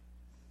in it.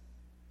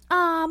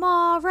 I'm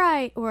all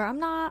right, or I'm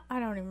not.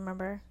 I don't even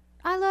remember.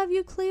 I love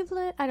you,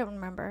 Cleveland. I don't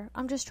remember.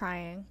 I'm just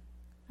trying.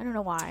 I don't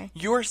know why.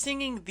 You're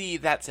singing the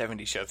That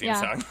 70s Show theme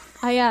song.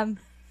 I am.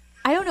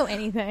 I don't know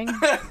anything.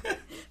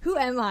 Who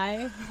am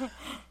I?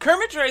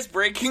 Kermit tries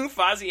breaking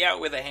Fozzie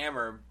out with a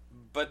hammer,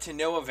 but to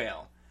no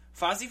avail.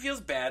 Fozzie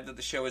feels bad that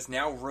the show is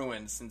now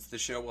ruined since the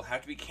show will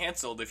have to be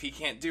canceled if he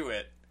can't do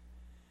it.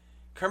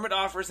 Kermit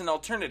offers an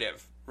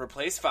alternative.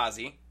 Replace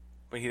Fozzie,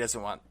 but he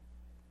doesn't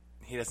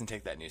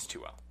take that news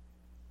too well.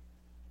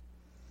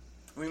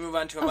 We move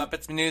on to a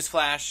Muppets News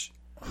Flash.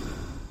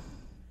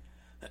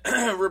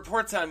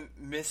 Reports on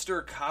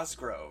Mr.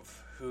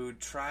 Cosgrove, who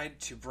tried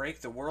to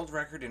break the world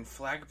record in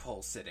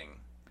flagpole sitting.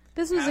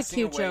 This was a Passing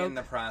cute away joke. in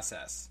the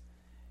process.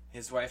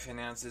 His wife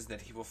announces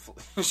that she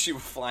will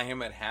fly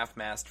him at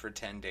half-mast for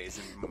 10 days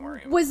in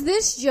memoriam. Was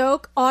this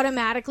joke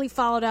automatically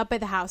followed up by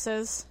the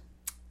houses?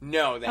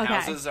 No, the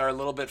houses are a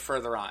little bit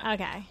further on.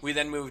 Okay. We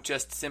then move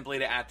just simply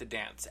to At the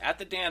Dance. At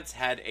the Dance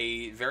had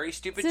a very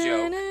stupid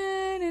joke.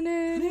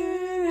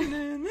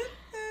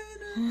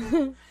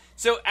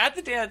 So At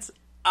the Dance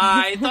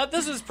I thought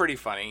this was pretty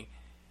funny.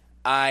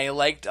 I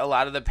liked a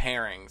lot of the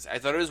pairings. I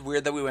thought it was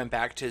weird that we went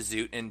back to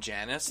Zoot and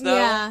Janice, though.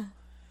 Yeah.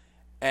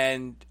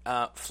 And,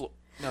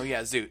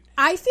 Zoot.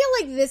 I feel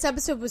like this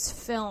episode was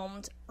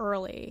filmed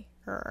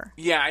earlier.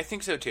 Yeah, I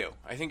think so, too.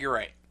 I think you're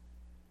right.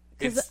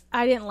 Because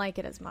I didn't like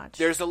it as much.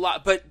 There's a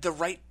lot, but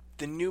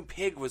the new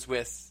pig was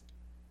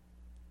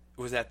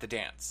at the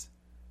dance.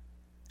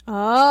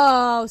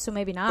 Oh, so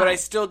maybe not. But I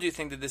still do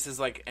think that this is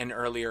like an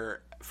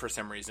earlier, for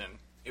some reason.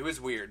 It was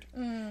weird.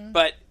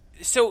 But,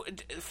 so,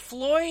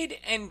 Floyd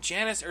and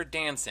Janice are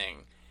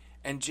dancing,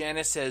 and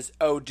Janice says,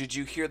 "Oh, did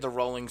you hear the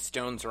Rolling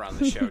Stones are on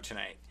the show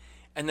tonight?"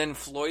 And then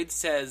Floyd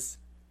says,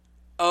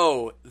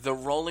 "Oh, the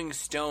Rolling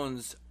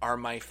Stones are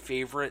my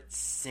favorite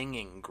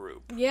singing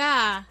group."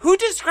 Yeah. Who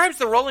describes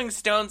the Rolling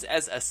Stones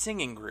as a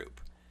singing group?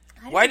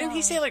 Why didn't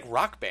he say, like,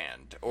 rock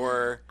band?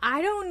 Or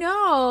I don't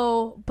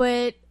know,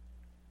 but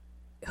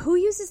who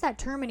uses that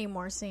term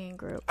anymore, singing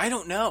group? I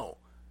don't know.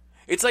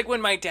 It's like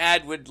when my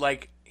dad would,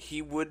 like,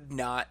 he would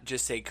not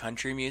just say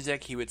country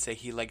music. He would say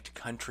he liked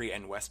country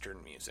and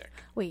Western music.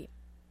 Wait,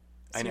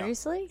 I know.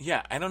 seriously?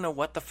 Yeah, I don't know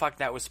what the fuck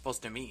that was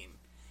supposed to mean.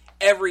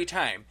 Every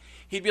time.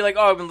 He'd be like,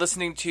 "Oh, I've been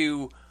listening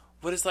to,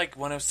 what is, like,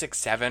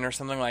 106.7 or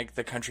something, like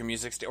the country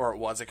music, or it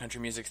was a country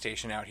music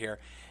station out here."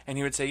 And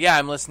he would say, "Yeah,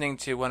 I'm listening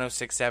to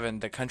 106.7,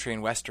 the country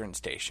and Western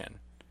station."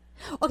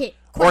 Okay,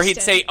 question. Or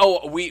he'd say,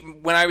 "Oh,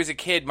 when I was a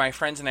kid, my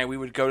friends and I, we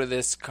would go to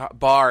this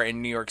bar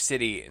in New York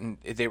City, and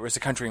there was a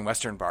country and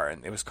Western bar,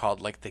 and it was called,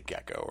 like, the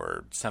Gecko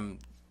or some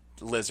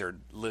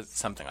lizard,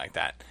 something like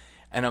that."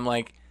 And I'm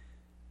like,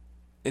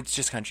 "It's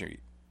just country,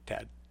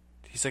 Dad."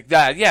 He's like,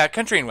 "Yeah,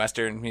 country and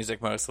Western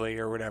music mostly,"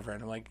 or whatever.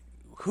 And I'm like,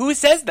 who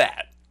says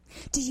that?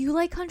 Do you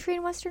like country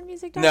and Western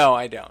music, Doc? No,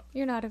 I don't.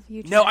 You're not a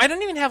huge No, fan. I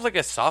don't even have, like,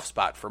 a soft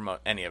spot for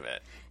any of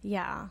it.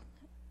 Yeah,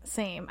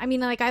 same. I mean,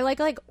 like, I like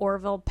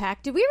Orville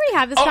Peck. Did we already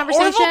have this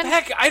conversation? Orville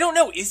Peck, I don't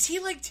know. Is he,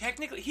 like,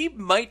 technically... He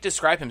might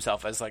describe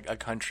himself as, like, a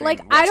country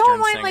Like, and Western I don't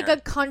mind, singer. like,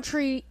 a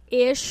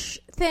country-ish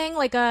thing,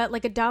 like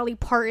a Dolly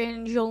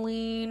Parton,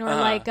 Jolene, or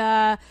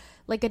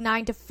like a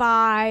 9 to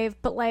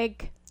 5, but,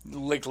 like,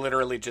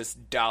 literally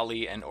just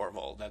Dolly and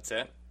Orville. That's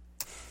it.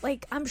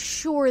 Like, I'm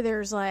sure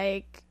there's,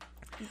 like...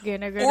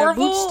 Gonna Orville?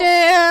 boot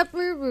step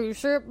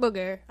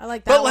booger. I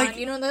like that But, one. like,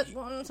 You know that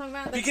one I'm talking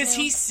about? Because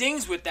he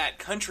sings with that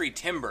country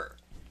timbre,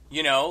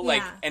 you know,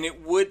 like, Yeah. and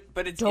it would,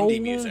 but it's indie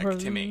music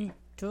to me.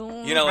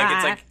 You know, like,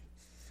 it's like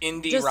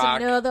indie just rock.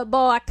 another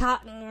boy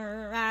cotton.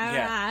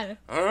 Yeah.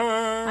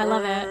 I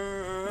love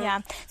it.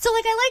 Yeah. So,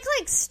 like, I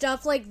like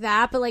stuff like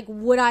that, but, like,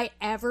 would I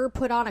ever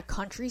put on a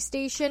country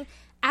station?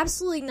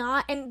 Absolutely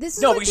not. And this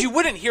is No, like because you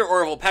wouldn't hear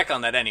Orville Peck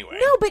on that anyway.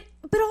 No, but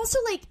also,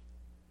 like,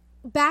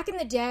 back in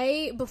the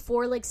day,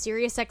 before, like,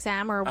 Sirius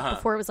XM or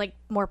before it was, like,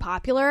 more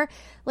popular,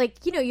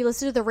 like, you know, you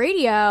listen to the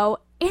radio,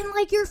 and,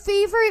 like, your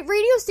favorite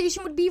radio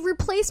station would be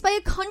replaced by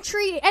a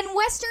country and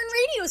Western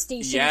radio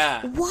station.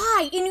 Yeah.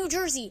 Why? In New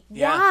Jersey.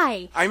 Yeah.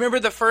 Why? I remember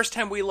the first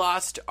time we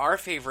lost our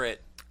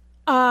favorite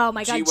Oh,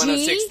 my God.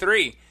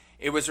 G1063.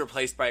 It was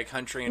replaced by a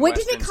country and What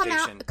Western did it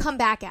station. come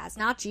back as?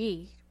 Not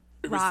G.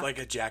 It was Rock. like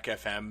a Jack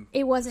FM.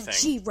 It wasn't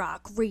thing.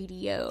 G-Rock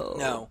Radio.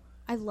 No.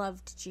 I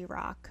loved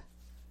G-Rock.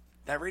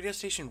 That radio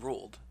station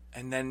ruled.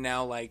 And then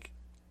now, like,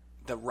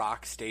 the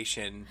rock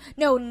station,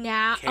 No,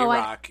 now...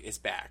 K-Rock, is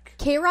back.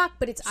 K-Rock,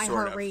 but it's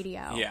Sort of.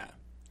 iHeartRadio. Yeah.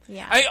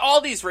 Yeah.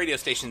 All these radio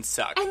stations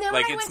suck. And then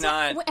like, when I it's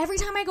went not... every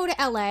time I go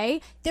to LA,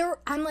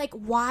 I'm like,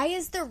 why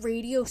is the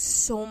radio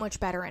so much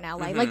better in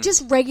LA? Like,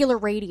 just regular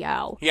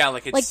radio. Yeah,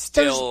 like, it's Like,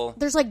 still...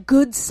 there's like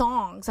good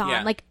songs on,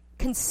 Yeah. like,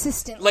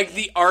 consistently. Like,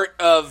 the art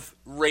of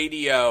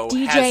radio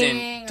DJing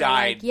hasn't or,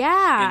 died like,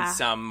 yeah. in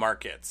some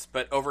markets.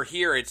 But over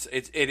here, it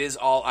is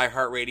all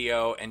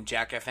iHeartRadio and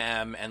Jack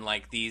FM and,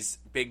 like, these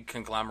big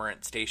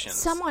conglomerate stations.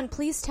 Someone,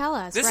 please tell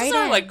us. This write is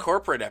our, in. like,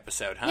 corporate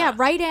episode, huh? Yeah,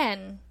 write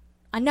in.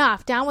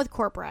 Enough. Down with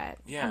corporate.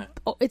 Yeah.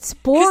 It's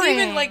Because boring.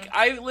 even, like,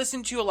 I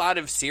listen to a lot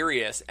of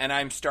Sirius, and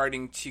I'm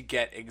starting to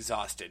get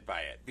exhausted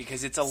by it.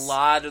 Because it's a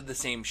lot of the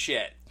same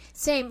shit.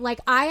 Same. Like,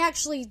 I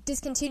actually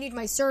discontinued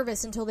my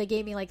service until they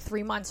gave me, like,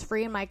 3 months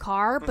free in my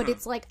car. But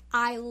it's like,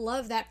 I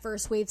love that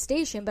first wave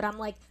station. But I'm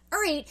like, all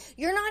right,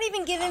 you're not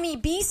even giving me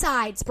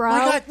B-sides, bro. Oh my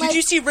God, Like, did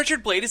you see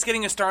Richard Blade is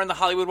getting a star on the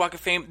Hollywood Walk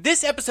of Fame?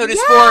 This episode is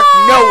Yes!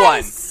 for no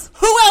one.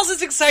 Who else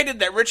is excited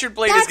that Richard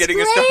Blade That's is getting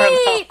great. a star on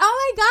the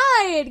Oh,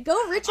 my God.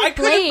 Go Richard I Blade.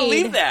 couldn't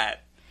believe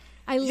that.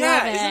 I love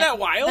Yeah, it. isn't that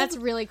wild? That's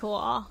really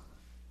cool.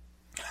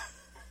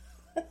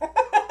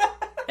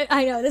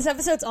 I know, this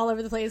episode's all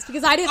over the place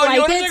because I didn't Oh, you like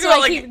want to it, talk so about,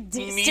 I like, keep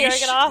steering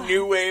niche, it off.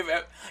 new wave?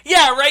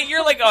 Yeah, right?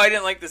 You're like, oh, I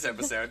didn't like this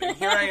episode. And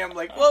here I am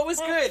like, well, it was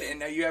good. And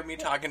now you have me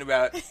talking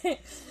about...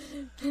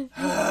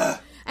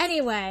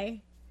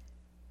 Anyway,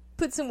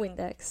 put some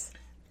Windex.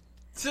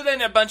 So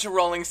then a bunch of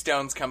Rolling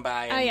Stones come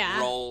by and yeah.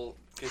 roll...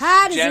 'cause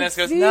How does Janice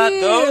it goes, not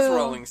those feel?"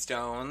 Rolling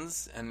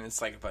Stones. And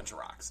it's like a bunch of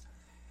rocks.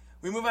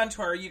 We move on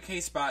to our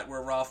UK spot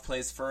where Rolf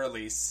plays for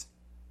Elise.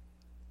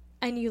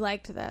 And you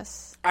liked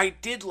this. I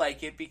did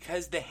like it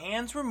because the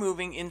hands were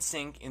moving in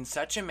sync in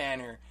such a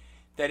manner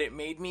that it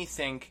made me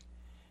think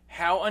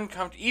how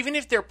uncomfortable, even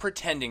if they're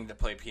pretending to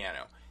play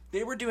piano,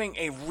 they were doing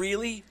a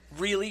really,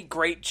 really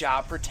great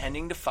job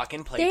pretending to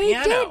fucking play They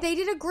piano. did. They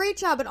did a great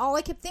job. And all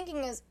I kept thinking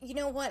is, you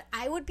know what?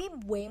 I would be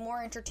way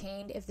more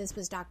entertained if this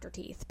was Dr.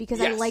 Teeth because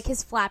I Yes. like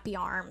his flappy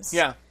arms.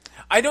 Yeah.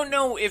 I don't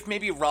know if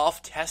maybe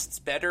Rolf tests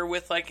better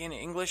with like an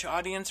English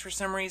audience for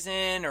some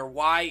reason, or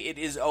why it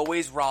is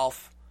always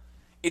Rolf.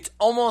 It's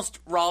almost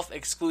Rolf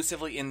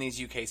exclusively in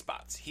these UK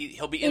spots.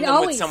 He'll be in It them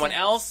with always someone is,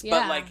 else, yeah.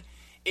 but like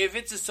if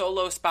it's a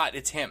solo spot,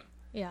 it's him.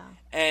 Yeah.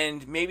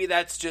 And maybe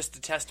that's just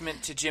a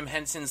testament to Jim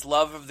Henson's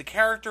love of the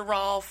character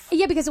Rolf.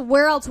 Yeah, because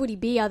where else would he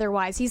be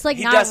otherwise? He's like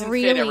He not doesn't fit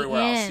really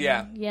everywhere in. else,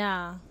 yeah.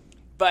 Yeah.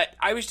 But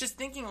I was just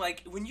thinking,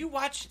 like, when you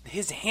watch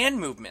his hand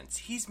movements,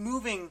 he's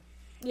moving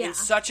Yeah. in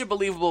such a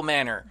believable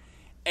manner.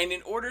 And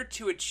in order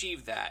to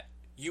achieve that,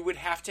 you would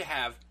have to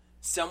have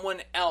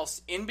someone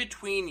else in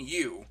between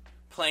you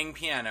playing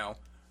piano,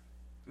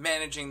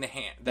 managing the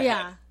hand. The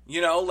Yeah. head.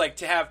 You know, like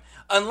to have,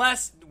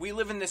 unless we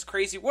live in this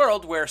crazy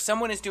world where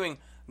someone is doing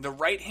the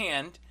right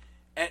hand,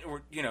 and,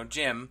 or, you know,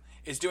 Jim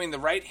is doing the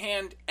right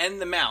hand and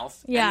the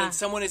mouth, Yeah. and then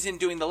someone is in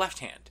doing the left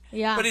hand.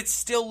 Yeah. But it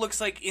still looks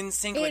like in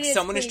sync, like is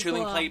someone is pretty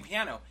truly cool. playing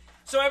piano.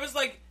 So I was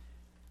like,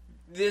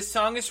 this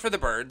song is for the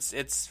birds.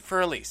 It's for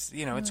Elise.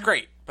 You know, it's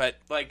great. But,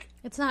 like,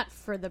 It's not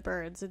for the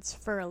birds. It's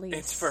for Elise.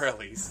 it's for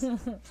Elise.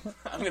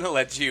 I'm going to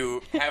let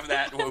you have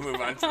that. We'll move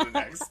on to the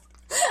next.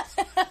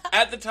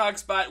 At the talk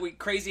spot,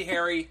 Crazy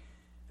Harry.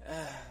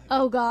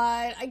 Oh,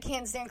 God. I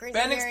can't stand Crazy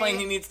Ben Harry. explained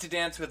he needs to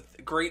dance with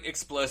great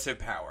explosive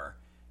power.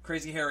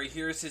 Crazy Harry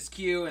hears his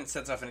cue and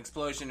sets off an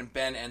explosion, and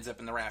Ben ends up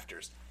in the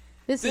rafters.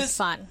 This is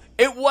fun.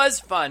 It was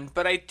fun,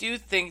 but I do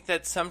think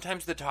that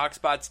sometimes the talk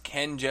spots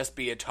can just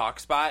be a talk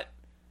spot,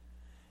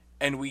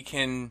 and we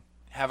can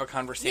have a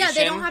conversation. Yeah,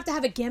 they don't have to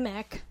have a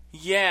gimmick.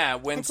 Yeah,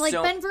 when It's like,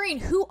 Ben Vereen,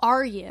 who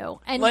are you?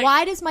 And Like-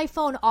 why does my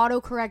phone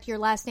autocorrect your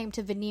last name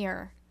to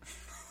Veneer?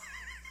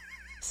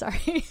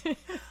 Sorry.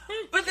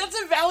 But that's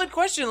a valid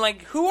question.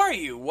 Like, who are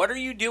you? What are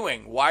you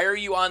doing? Why are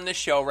you on this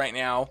show right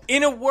now?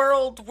 In a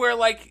world where,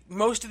 like,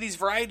 most of these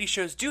variety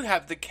shows do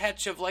have the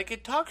catch of, like, a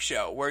talk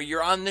show, where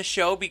you're on the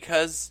show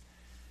because...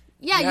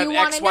 Yeah, You have you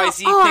want to know.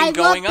 XYZ Oh, thing I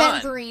going love Ben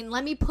on. Vereen.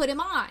 Let me put him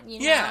on. You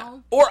Yeah.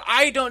 know. Or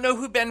I don't know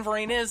who Ben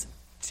Vereen is.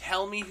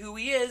 Tell me who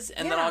he is,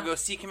 and then Yeah. I'll go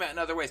seek him out in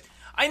other ways.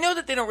 I know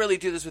that they don't really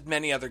do this with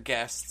many other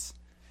guests,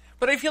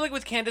 but I feel like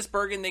with Candice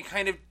Bergen, they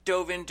kind of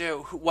dove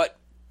into what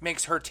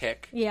makes her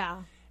tick,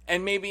 Yeah.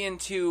 and maybe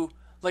into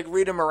like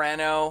Rita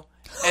Moreno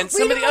and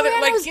some Rita of the other, like,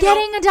 Moreno's you know,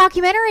 getting a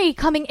documentary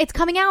coming. It's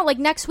coming out like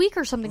next week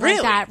or something Really?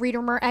 like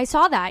that. I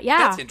saw that. Yeah,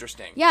 That's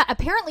interesting. Yeah,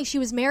 apparently she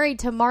was married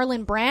to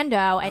Marlon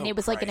Brando, and Oh, it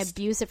was like an Christ.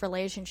 abusive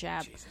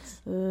relationship.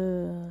 Jesus.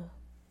 Do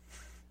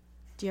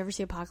you ever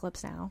see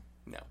Apocalypse Now?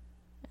 No.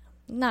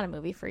 Not a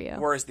movie for you.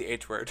 Where is the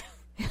H word?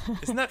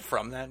 Isn't that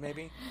from that,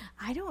 maybe?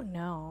 I don't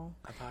know.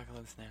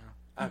 Apocalypse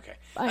Now. Okay.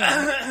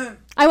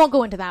 I won't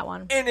go into that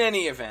one. In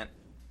any event.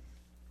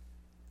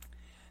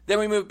 Then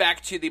we move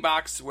back to the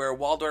box where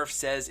Waldorf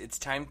says it's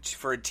time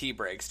for a tea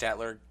break.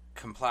 Statler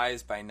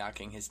complies by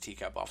knocking his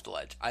teacup off the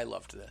ledge. I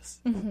loved this.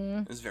 Mm-hmm.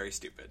 It was very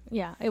stupid.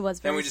 Yeah, it was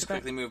very Then we just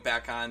stupid. quickly move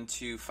back on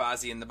to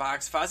Fozzie in the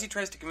box. Fozzie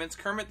tries to convince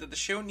Kermit that the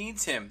show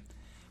needs him.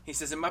 He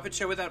says a Muppet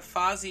Show without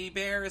Fozzie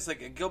Bear is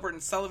like a Gilbert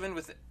and Sullivan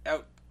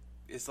without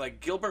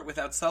Gilbert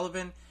without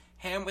Sullivan,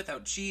 Ham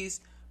without cheese,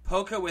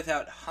 Polka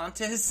without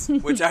Hontus,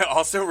 which I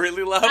also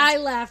really loved. I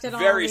laughed at all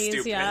Very these,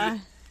 stupid. yeah.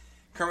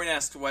 Kermit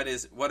asked what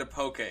a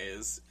polka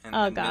is, and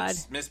Oh, then God.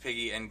 Miss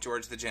Piggy and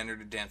George the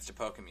janitor dance to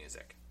polka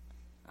music.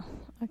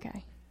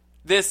 Okay.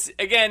 This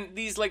again,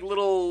 these like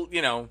little,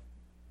 you know,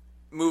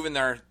 moving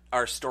our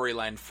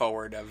storyline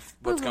forward of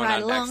what's Moving going right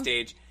on along.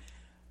 backstage.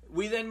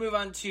 We then move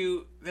on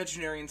to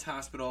Veterinarian's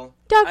Hospital.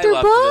 Dr. I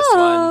loved this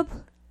Bob.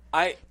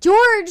 one.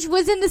 George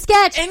was in the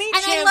sketch, Any and I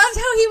chance- loved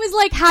how he was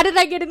like, "How did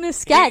I get in this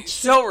sketch?" He's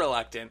so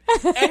reluctant.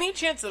 Any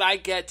chance that I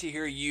get to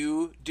hear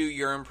you do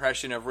your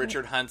impression of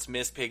Richard Hunt's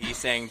Miss Piggy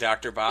saying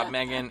Dr. Bob,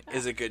 Megan,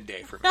 is a good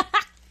day for me.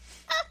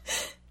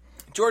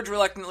 George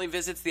reluctantly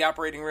visits the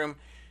operating room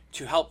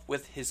to help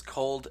with his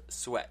cold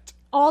sweat.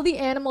 All the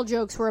animal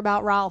jokes were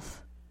about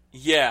Ralph.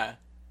 Yeah.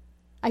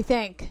 I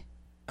think.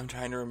 I'm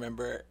trying to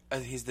remember.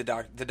 He's the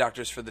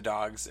doctors for the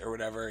dogs or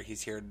whatever.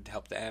 He's here to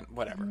help the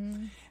whatever.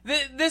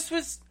 This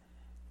was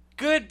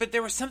good, but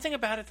there was something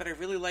about it that I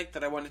really liked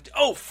that I wanted to...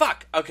 Oh,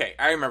 fuck! Okay,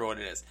 I remember what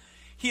it is.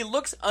 He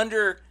looks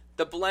under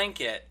the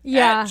blanket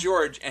Yeah. at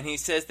George, and he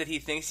says that he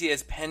thinks he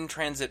has pen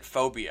transit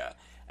phobia.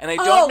 And I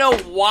don't know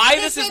why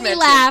this is made me mentioned,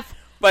 laugh.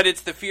 but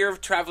it's the fear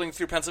of traveling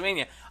through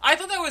Pennsylvania. I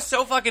thought that was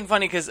so fucking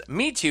funny, because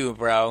me too,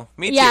 bro.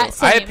 Me too. Yeah,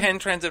 I have same. pen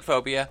transit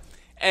phobia,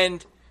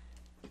 and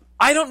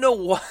I don't know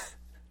what...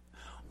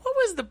 What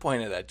was the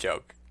point of that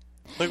joke?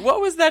 Like, what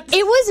was that?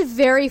 It was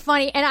very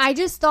funny, and I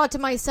just thought to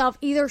myself,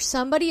 either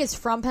somebody is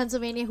from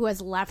Pennsylvania who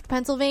has left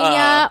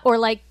Pennsylvania, or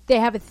like they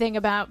have a thing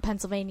about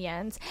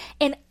Pennsylvanians.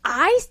 And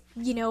I,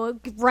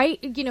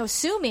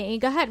 sue me.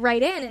 Go ahead,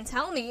 write in and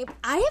tell me.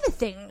 I have a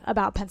thing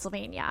about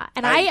Pennsylvania,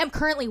 and I am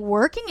currently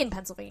working in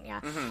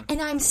Pennsylvania, and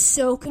I'm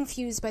so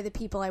confused by the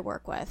people I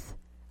work with.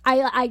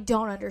 I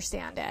don't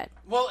understand it.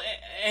 Well,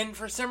 and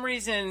for some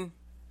reason,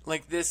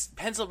 like this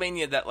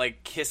Pennsylvania that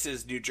like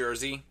kisses New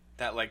Jersey,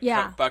 that like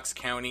Yeah. Bucks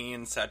County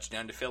and such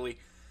down to Philly.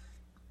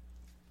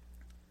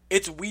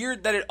 It's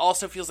weird that it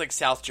also feels like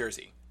South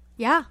Jersey.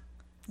 Yeah.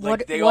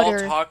 Like they all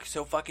talk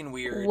so fucking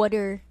weird.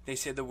 Water. They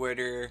say the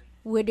water.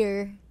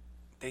 Water.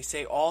 They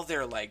say all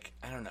their like,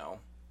 I don't know.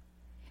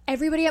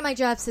 Everybody at my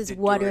job says the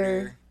water.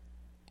 water.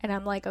 And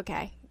I'm like,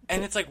 okay.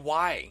 And it's like,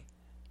 why?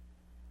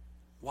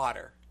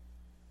 Water.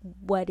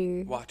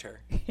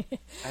 Water.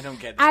 I don't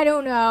get it. I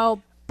don't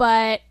know,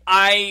 but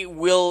I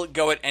will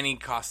go at any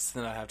costs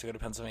to not have to go to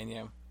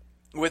Pennsylvania.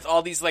 With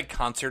all these like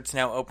concerts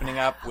now opening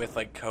up with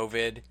like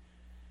COVID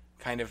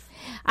kind of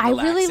I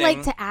really relaxing.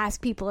 like to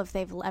ask people if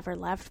they've ever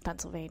left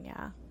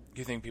Pennsylvania.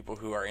 You think people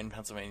who are in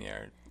Pennsylvania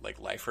are like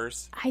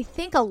lifers? I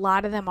think a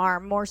lot of them are,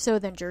 more so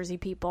than Jersey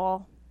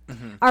people.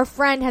 Mm-hmm. Our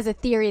friend has a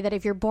theory that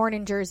if you're born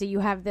in Jersey, you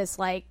have this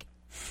like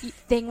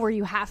thing where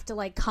you have to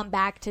like come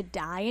back to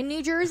die in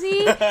New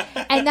Jersey,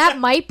 and that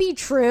might be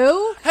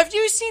true. Have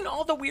you seen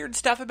all the weird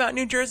stuff about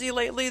New Jersey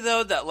lately,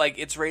 though? That like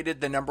it's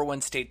rated the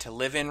 #1 state to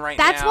live in right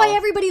now. That's why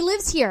everybody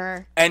lives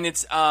here. And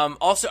it's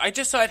also I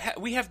just saw it.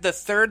 We have the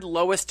third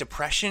lowest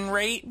depression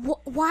rate.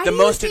 Why the do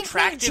most you think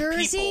attractive New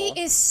Jersey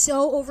people. is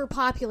so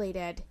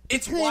overpopulated?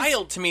 It's Because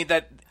wild to me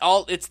that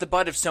it's the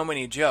butt of so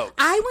many jokes.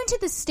 I went to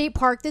the state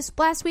park this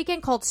last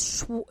weekend called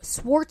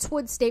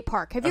Swartzwood State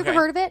Park. Have you ever Okay.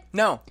 heard of it?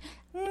 No.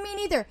 Me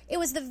neither. It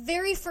was the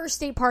very first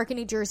state park in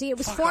New Jersey. It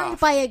was Fuck formed off.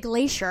 by a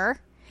glacier.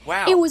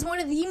 Wow. It was one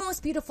of the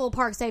most beautiful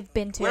parks I've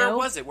been to. Where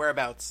was it?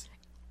 Whereabouts?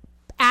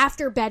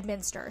 After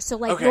Bedminster, so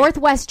like Okay.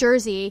 northwest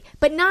Jersey,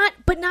 but not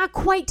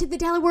quite to the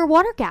Delaware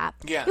Water Gap.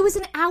 Yeah. It was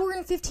an hour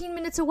and 15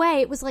 minutes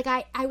away. It was like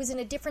I was in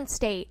a different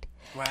state.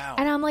 Wow.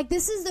 And I'm like,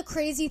 this is the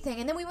crazy thing.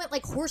 And then we went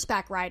like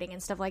horseback riding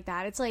and stuff like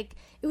that. It's like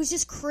it was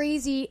just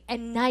crazy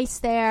and nice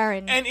there.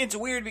 And And it's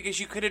weird because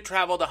you could have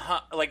traveled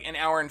like an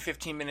hour and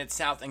 15 minutes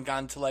south and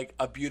gone to like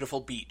a beautiful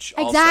beach.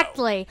 Also.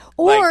 exactly.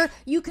 Or Like,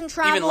 you can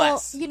travel,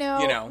 less,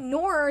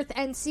 north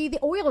and see the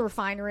oil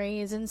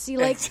refineries and see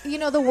like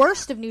the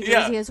worst of New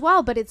Yeah. Jersey as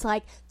well. But it's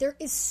like there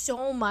is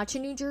so much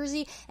in New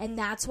Jersey, and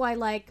that's why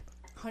like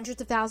hundreds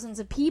of thousands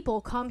of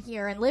people come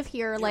here and live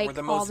here We're like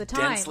the all most the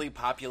time. densely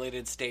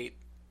populated state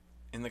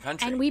in the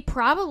country. And we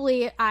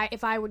probably,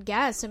 if I would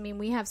guess, I mean,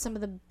 we have some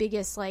of the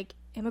biggest like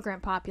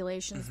immigrant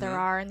populations there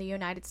are in the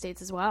United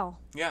States as well.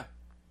 yeah.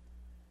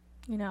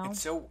 You know,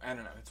 It's so, I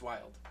don't know, it's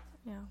wild.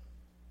 yeah.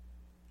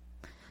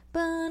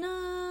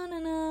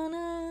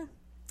 Ba-na-na-na-na.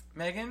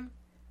 Megan,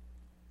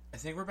 I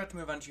think we're about to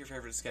move on to your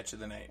favorite sketch of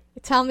the night.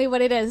 Tell me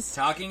what it is.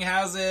 Talking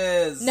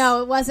houses.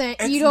 No, it wasn't.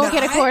 It's You don't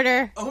get a not?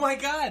 quarter. Oh my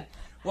god.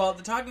 Well,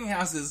 the talking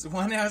houses.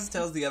 One house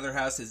tells the other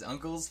house his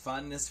uncle's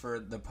fondness for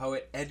the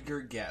poet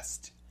Edgar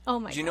Guest. Oh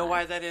my god. Do you know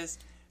why that is?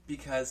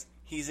 Because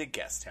he's a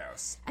guest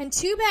house. And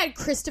too bad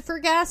Christopher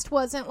Guest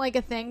wasn't like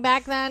a thing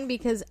back then,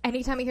 because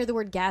anytime I hear the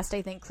word guest,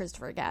 I think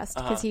Christopher Guest,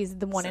 because he's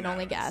the one and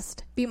only Synonymous.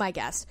 guest. Be my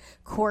guest.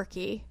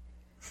 Corky.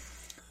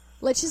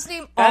 Let's just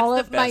name That's all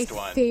the of my best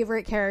one.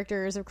 favorite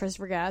characters of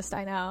Christopher Guest.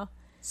 I know.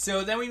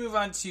 So then we move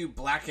on to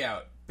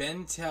Blackout.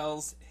 Ben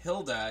tells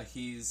Hilda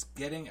he's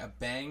getting a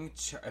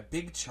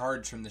big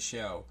charge from the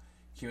show,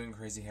 cueing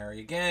Crazy Harry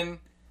again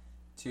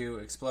to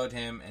explode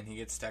him, and he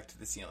gets stuck to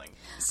the ceiling.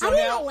 So I now,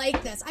 didn't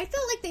like this. I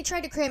felt like they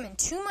tried to cram in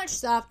too much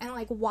stuff, and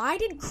like, why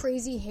did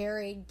Crazy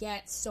Harry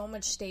get so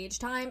much stage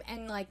time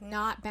and like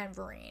not Ben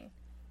Vereen?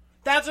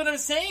 That's what I'm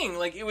saying.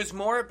 Like, it was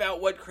more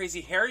about what Crazy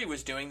Harry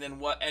was doing than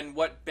what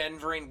Ben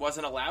Vereen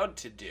wasn't allowed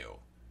to do.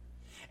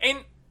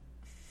 And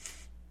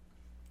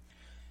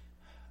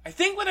I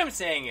think what I'm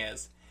saying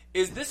is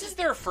this is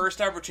their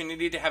first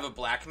opportunity to have a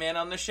black man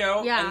on the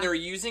show, Yeah. and they're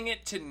using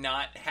it to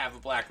not have a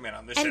black man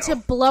on the show. And to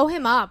blow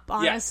him up,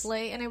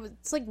 honestly. And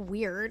it's like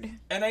weird.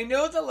 And I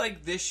know that,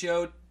 like, this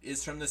show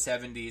is from the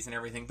 70s and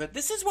everything, but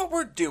this is what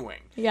we're doing.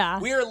 Yeah.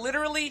 We are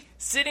literally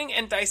sitting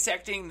and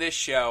dissecting this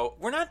show.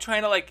 We're not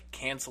trying to, like,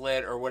 cancel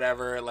it or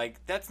whatever.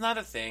 Like, that's not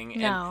a thing.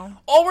 No. And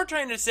all we're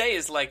trying to say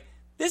is, like,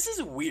 this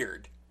is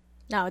weird.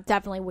 No, it's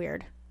definitely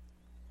weird.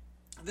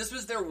 This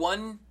was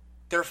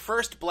their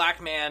first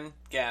black man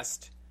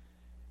guest,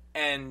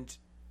 and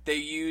they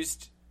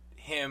used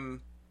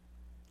him,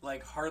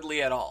 like,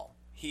 hardly at all.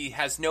 He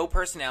has no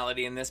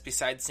personality in this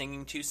besides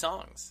singing 2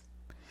 songs.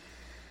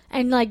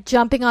 And like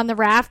jumping on the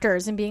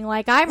rafters and being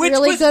like, I'm Which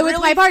really was good with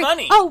really my body.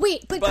 funny. Oh,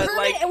 wait, but But, Kermit,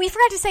 like- and we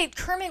forgot to say,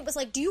 Kermit was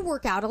like, do you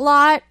work out a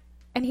lot?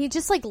 And he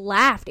just like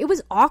laughed. It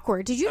was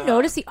awkward. Did you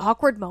notice the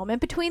awkward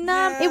moment between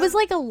them? Yeah. It was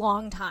like a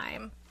long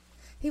time.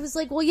 He was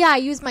like, well, yeah, I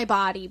use my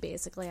body,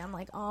 basically. I'm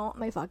like, oh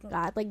my fucking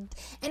God. Like,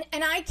 and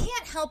I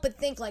can't help but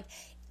think, like,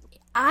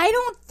 I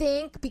don't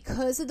think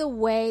because of the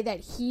way that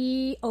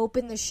he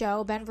opened the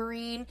show, Ben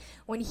Vereen,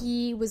 when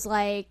he was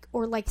like,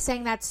 or like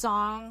sang that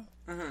song,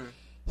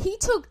 he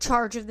took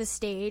charge of the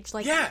stage.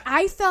 Like, Yeah.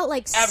 I felt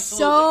like Absolutely.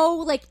 so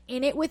like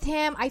in it with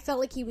him. I felt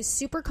like he was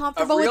super A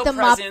comfortable real with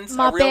the presence, a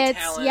Muppets. real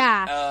talent.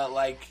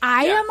 Yeah.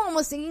 I yeah. am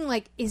almost thinking,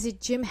 like, is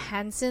it Jim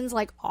Henson's,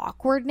 like,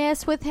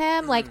 awkwardness with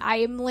him? Like, I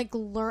am, like,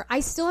 I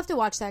still have to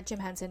watch that Jim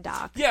Henson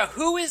doc. Yeah,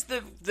 who is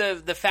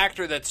the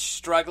factor that's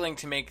struggling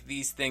to make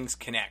these things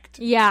connect?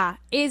 Yeah.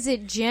 Is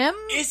it Jim?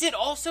 Is it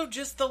also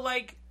just the,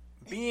 like,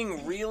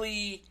 being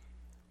really,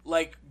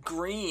 like,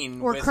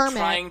 green Or with Kermit.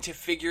 trying to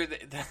figure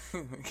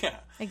yeah.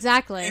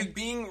 Exactly.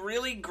 Being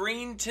really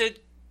green to,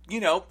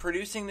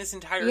 producing this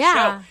entire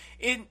Yeah.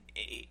 show.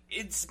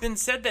 It's been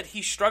said that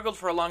he struggled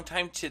for a long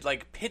time to,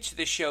 like, pitch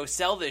the show,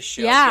 sell this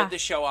show, Yeah. get the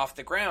show off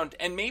the ground,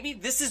 and maybe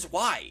this is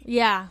why.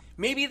 Yeah.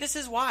 Maybe this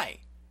is why.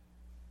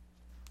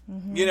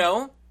 Mm-hmm. You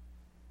know?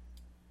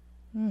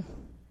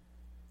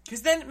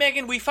 Because then,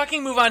 Megan, we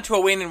fucking move on to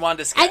a Wayne and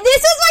Wanda sketch. And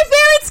this was my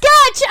favorite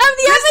sketch of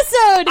the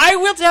episode. I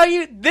will tell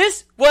you,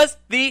 this was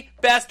the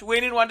best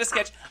Wayne and Wanda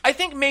sketch. I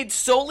think made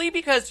solely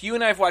because you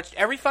and I have watched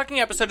every fucking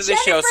episode of this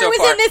show Jennifer so was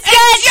far. in this And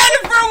sketch.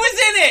 Jennifer was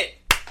in it!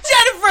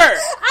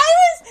 Jennifer!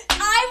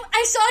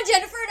 I saw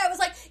Jennifer and I was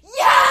like,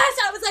 yes!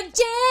 I was like,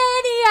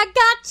 Jenny, I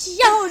got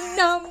your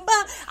number.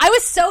 I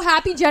was so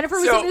happy Jennifer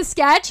was So- in the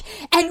sketch.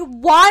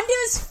 And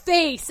Wanda's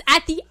face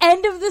at the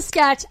end of the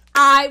sketch,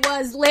 I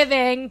was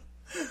living.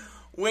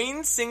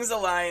 Wayne sings a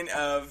line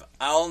of,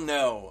 I'll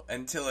know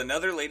until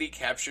another lady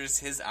captures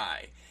his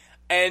eye.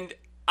 And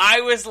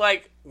I was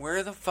like,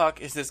 where the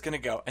fuck is this gonna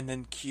go? And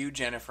then cue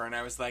Jennifer, and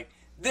I was like,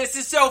 this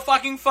is so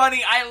fucking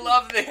funny. I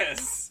love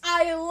this.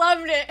 I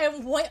loved it.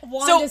 And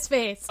Wanda's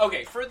face.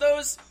 Okay, for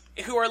those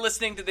who are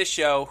listening to this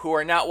show who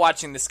are not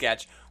watching the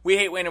sketch, we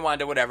hate Wayne and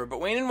Wanda, whatever.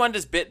 But Wayne and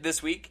Wanda's bit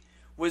this week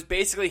was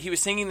basically he was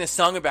singing this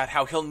song about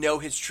how he'll know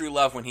his true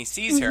love when he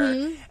sees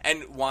her.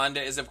 And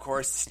Wanda is, of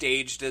course,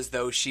 staged as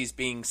though she's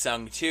being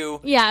sung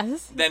to.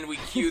 Yes. Then we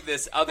cue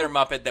this other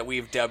Muppet that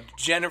we've dubbed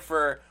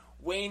Jennifer.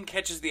 Wayne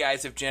catches the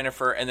eyes of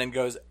Jennifer and then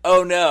goes,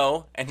 oh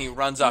no, and he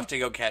runs off to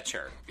go catch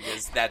her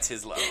because that's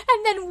his love.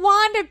 And then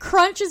Wanda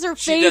crunches her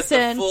She does face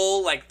the in.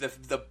 full, like,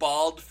 the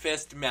bald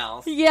fist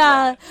mouth. Yeah.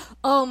 Love it.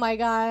 Oh my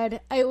god.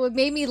 It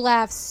made me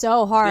laugh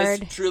so hard.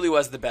 This truly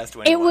was the best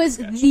Wayne It and Wanda was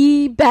sketch.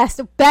 the best.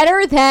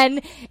 Better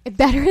than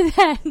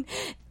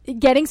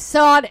getting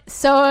sawed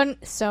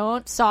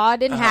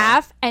in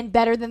half, and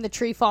better than the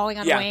tree falling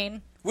on Yeah.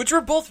 Wayne. Which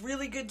were both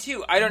really good,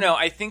 too. I don't know.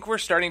 I think we're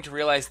starting to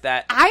realize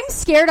that I'm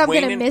scared I'm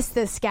Wayne going to and- miss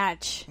this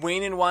sketch.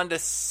 Wayne and Wanda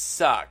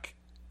suck.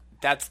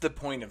 That's the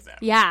point of them.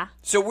 Yeah.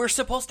 So we're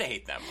supposed to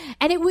hate them.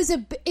 And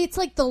it's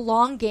like the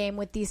long game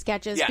with these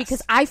sketches Yes.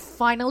 because I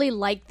finally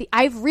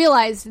I've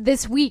realized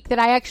this week that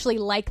I actually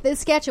like this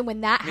sketch, and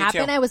when that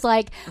happened, too. I was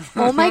like,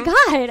 oh my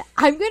god,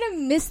 I'm going to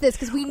miss this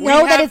because we know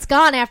that have- it's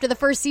gone after the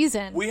first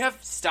season. We have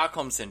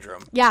Stockholm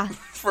Syndrome Yeah.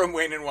 from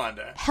Wayne and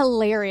Wanda.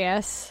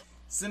 Hilarious.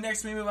 So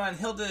next we move on.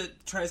 Hilda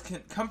tries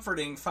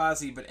comforting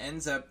Fozzie, but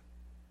ends up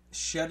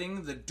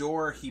shutting the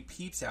door he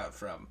peeps out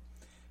from.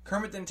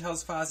 Kermit then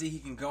tells Fozzie he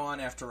can go on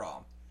after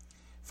all.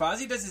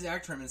 Fozzie does his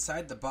act from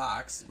inside the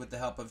box with the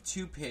help of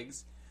two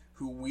pigs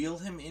who wheel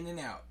him in and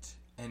out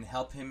and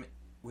help him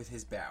with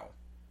his bow.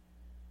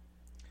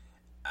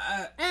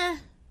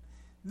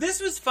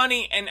 This was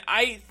funny, and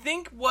I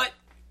think what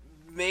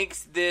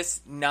makes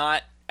this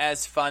not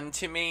as fun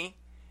to me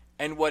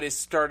and what is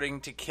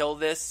starting to kill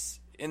this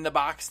in the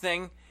box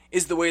thing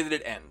is the way that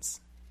it ends.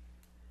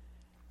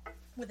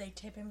 Would they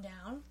tip him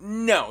down?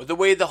 No, the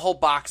way the whole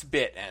box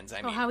bit ends,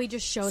 I mean. How he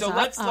just shows So up?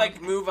 let's, Oh.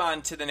 move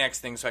on to the next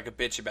thing so I could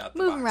bitch about the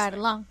Moving box right thing.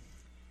 along.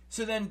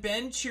 So then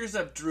Ben cheers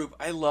up Droop.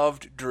 I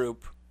loved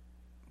Droop.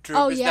 Droop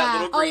Oh is that yeah.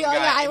 little Oh green yeah. guy,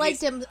 Yeah. I and liked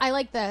he's- him. I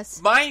like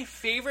this. My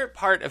favorite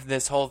part of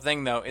this whole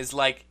thing, though, is,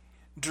 like,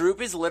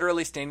 Droop is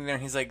literally standing there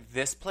and he's like,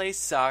 this place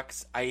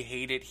sucks. I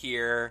hate it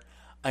here.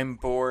 I'm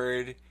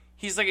bored.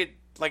 He's like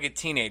a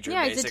teenager,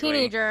 Yeah, he's a basically.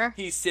 teenager.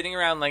 He's sitting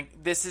around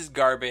like, this is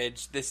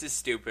garbage. This is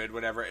stupid,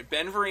 whatever.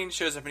 Ben Vereen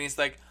shows up and he's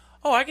like,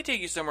 oh, I could take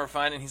you somewhere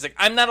fun. And he's like,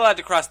 I'm not allowed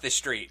to cross this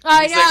street. And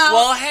I he's know. like,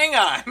 well, hang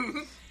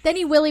on. Then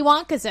he Willy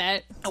Wonka's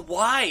it.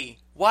 Why?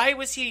 Why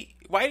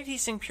did he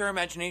sing Pure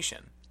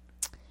Imagination?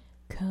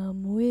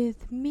 Come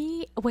with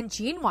me. When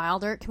Gene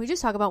Wilder, can we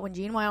just talk about when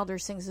Gene Wilder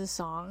sings this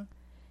song?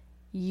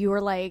 You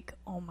were like,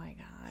 oh my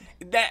god.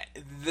 That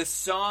the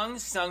song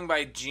sung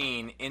by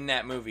Gene in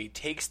that movie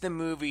takes the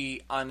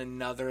movie on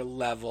another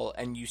level,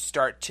 and you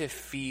start to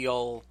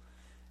feel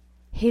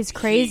He's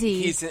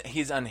crazy.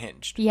 He's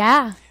unhinged.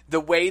 Yeah. The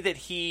way that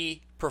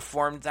he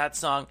performed that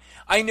song,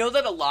 I know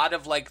that a lot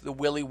of like the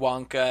Willy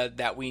Wonka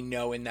that we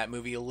know in that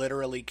movie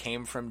literally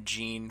came from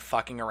Gene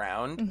fucking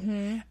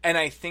around, and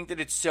I think that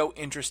it's so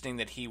interesting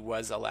that he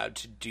was allowed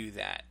to do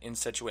that in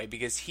such a way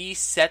because he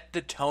set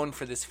the tone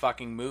for this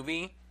fucking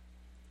movie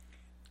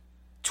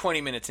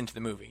 20 minutes into the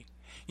movie.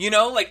 You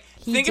know, like,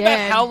 think about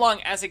did. how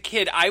long, as a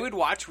kid, I would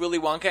watch Willy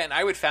Wonka and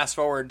I would fast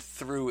forward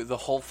through the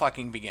whole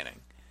fucking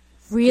beginning.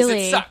 Because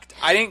Really? it sucked.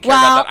 I didn't care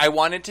about that. I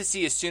wanted to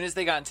see as soon as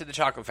they got into the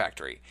chocolate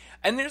factory.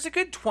 And there's a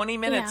good 20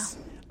 minutes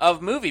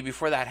of movie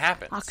before that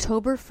happens.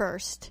 October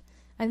 1st.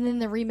 And then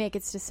the remake,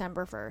 it's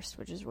December 1st,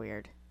 which is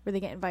weird. where they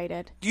get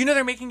invited. Do you know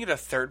they're making it a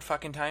third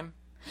fucking time?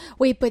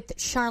 Wait, but Timothy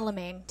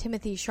Chalamet.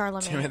 Timothy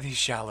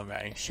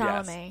Chalamet.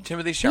 Chalamet. Yes.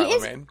 Timothy He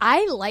is- Chalamet.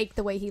 I like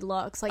the way he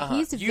looks. Like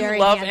he's You very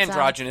love handsome.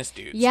 androgynous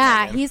dudes.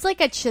 Yeah, Megan. he's like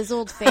a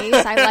chiseled face.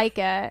 I like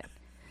it.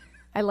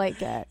 I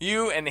like it.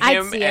 You and I'd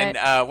him see and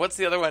it. What's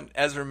the other one?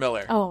 Ezra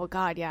Miller. Oh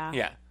God, yeah.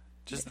 Yeah.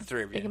 Just the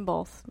three of They you. can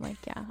both. Like,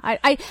 yeah.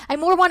 I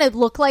more want to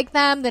look like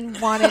them than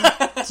want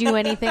to do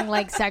anything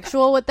like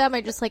sexual with them.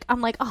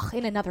 I'm like, oh,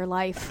 in another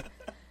life.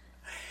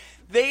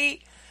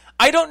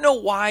 I don't know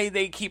why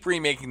they keep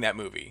remaking that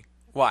movie.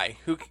 Why?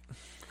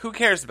 Who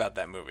cares about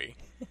that movie?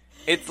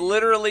 It's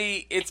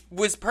literally, it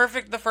was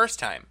perfect the first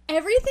time.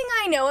 Everything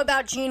I know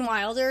about Gene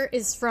Wilder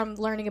is from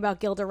learning about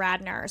Gilda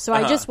Radner. So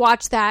I just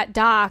watched that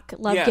doc,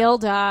 Love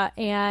Gilda,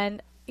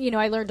 and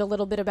I learned a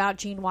little bit about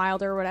Gene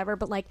Wilder or whatever.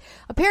 But like,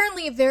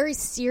 apparently, very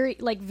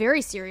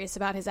serious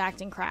about his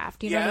acting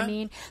craft. You know what I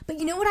mean? But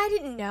you know what I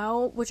didn't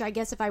know, which I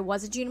guess if I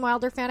was a Gene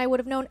Wilder fan, I would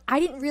have known. I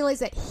didn't realize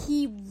that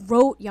he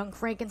wrote Young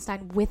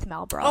Frankenstein with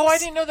Mel Brooks. Oh, I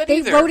didn't know that they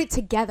either. They wrote it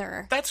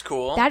together. That's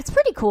cool. That's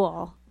pretty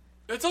cool.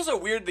 It's also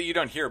weird that you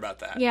don't hear about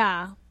that.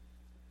 Yeah.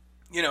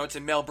 It's a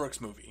Mel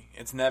Brooks movie.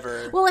 It's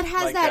never. Well, it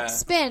has like that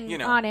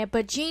spin on it,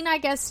 but Gene, I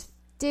guess,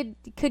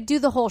 could do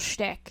the whole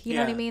shtick. You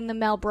know what I mean? The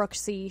Mel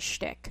Brooksy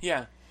shtick.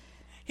 Yeah.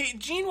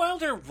 Gene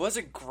Wilder was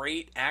a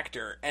great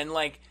actor, and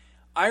like,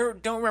 I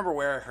don't remember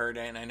where I heard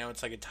it, and I know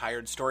it's like a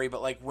tired story,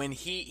 but like when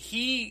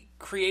he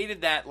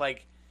created that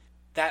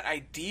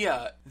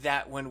idea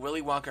that when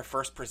Willy Wonka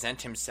first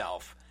present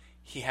himself,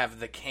 he have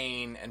the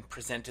cane and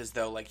present as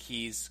though like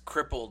he's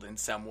crippled in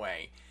some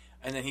way,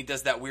 and then he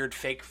does that weird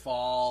fake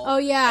fall. Oh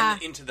yeah,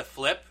 and into the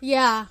flip.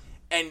 Yeah,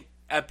 and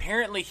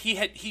apparently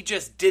he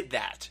just did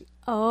that.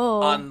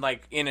 Oh, on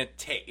like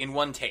in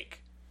one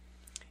take,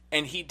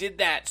 and he did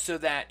that so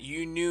that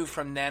you knew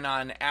from then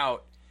on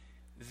out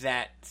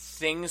that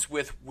things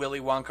with Willy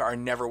Wonka are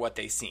never what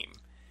they seem.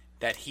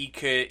 That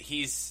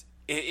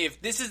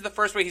if this is the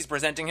first way he's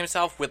presenting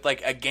himself with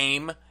like a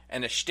game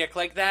and a shtick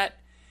like that,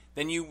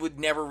 then you would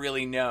never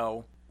really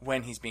know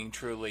when he's being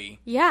truly.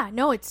 Yeah,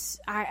 no, it's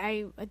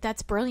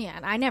that's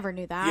brilliant. I never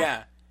knew that.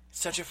 Yeah,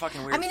 such a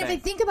fucking weird thing. If I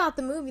think about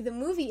the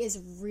movie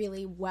is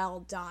really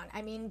well done.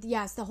 I mean,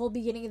 yes, the whole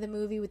beginning of the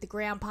movie with the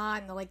grandpa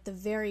and the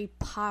very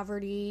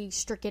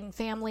poverty-stricken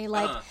family,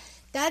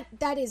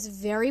 that is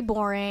very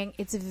boring.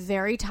 It's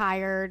very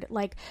tired.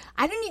 Like,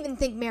 I don't even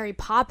think Mary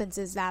Poppins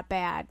is that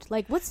bad.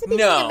 Like, what's the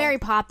beginning of Mary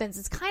Poppins?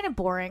 It's kind of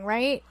boring,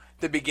 right?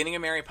 The beginning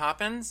of Mary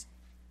Poppins?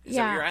 Is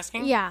that what you're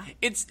asking? Yeah.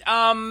 It's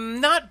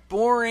not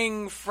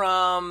boring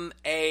from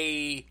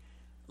a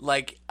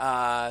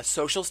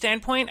social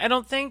standpoint, I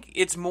don't think.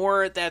 It's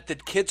more that the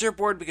kids are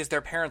bored because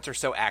their parents are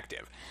so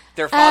active.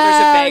 Their father's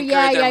a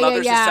banker, their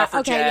mother's a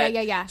suffragette.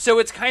 Okay, yeah. So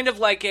it's kind of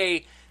like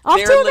a off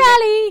to a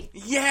valley.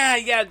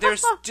 Yeah.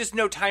 There's just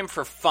no time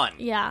for fun.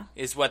 Yeah,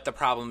 is what the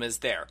problem is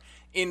there.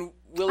 In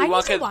Willy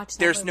Wonka,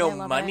 there's no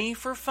movie. money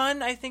for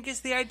fun, I think is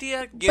the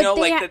idea.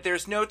 That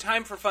there's no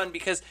time for fun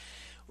because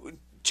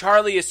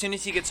Charlie, as soon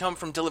as he gets home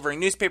from delivering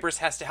newspapers,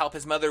 has to help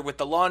his mother with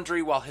the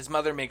laundry while his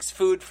mother makes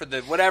food for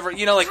the whatever. I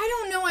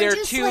don't know. They're I'm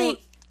just too,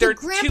 the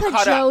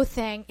Grandpa Joe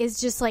thing is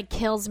just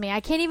kills me.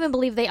 I can't even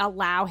believe they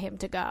allow him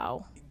to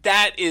go.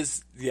 That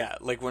is,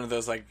 one of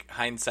those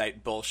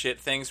hindsight bullshit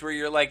things where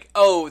you're like,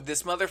 oh,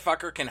 this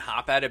motherfucker can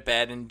hop out of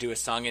bed and do a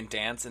song and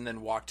dance and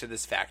then walk to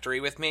this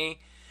factory with me.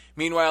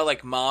 Meanwhile,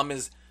 mom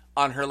is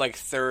on her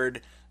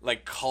third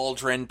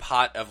cauldron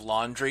pot of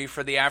laundry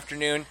for the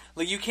afternoon.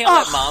 You can't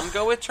let mom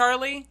go with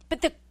Charlie.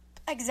 But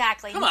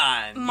exactly. Come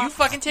on, you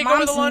fucking take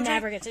over the laundry.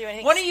 Never get to do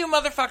anything. One of you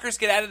motherfuckers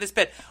get out of this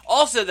bed.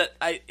 Also,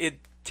 it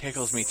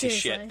tickles me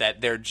Seriously. to shit that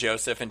they're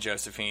Joseph and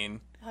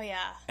Josephine. Oh yeah.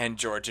 And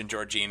George and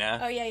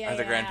Georgina. Oh yeah. Are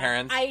the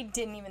grandparents? I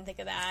didn't even think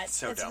of that.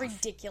 So it's dumb.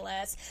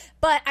 ridiculous.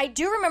 But I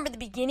do remember the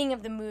beginning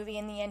of the movie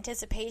and the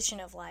anticipation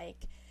of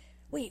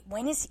wait,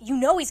 when is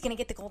he's going to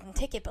get the golden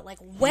ticket? But when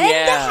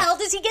the hell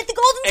does he get the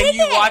golden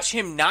ticket? And you watch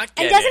him not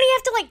get it. And doesn't he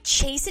have to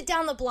chase it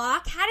down the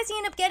block? How does he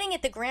end up getting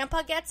it? The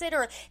grandpa gets it,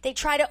 or they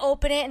try to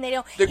open it and they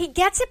don't. He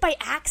gets it by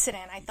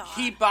accident. I thought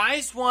he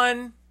buys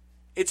one.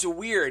 It's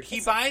weird. He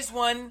buys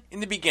one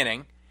in the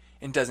beginning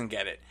and doesn't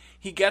get it.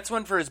 He gets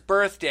one for his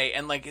birthday,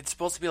 and it's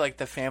supposed to be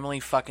the family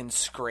fucking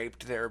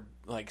scraped their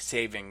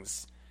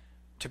savings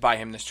to buy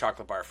him this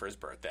chocolate bar for his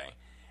birthday.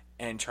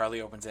 And Charlie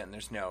opens it, and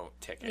there's no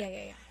ticket.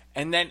 Yeah.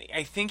 And then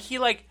I think he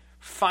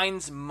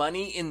finds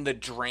money in the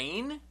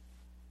drain.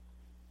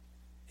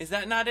 Is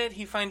that not it?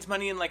 He finds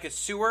money in a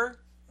sewer,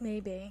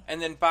 maybe,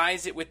 and then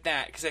buys it with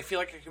that because I feel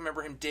like I can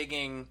remember him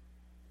digging.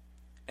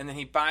 And then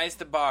he buys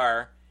the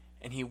bar,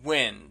 and he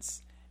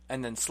wins.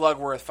 And then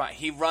Slugworth,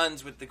 he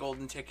runs with the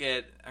golden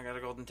ticket. I got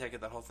a golden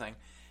ticket, that whole thing.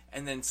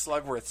 And then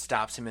Slugworth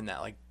stops him in that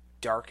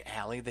dark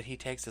alley that he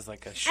takes as a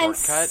shortcut. And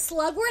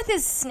Slugworth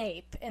is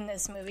Snape in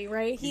this movie,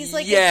 right? He's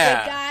a good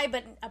guy,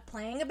 but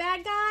playing a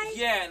bad guy.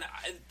 Yeah, and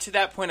to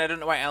that point, I don't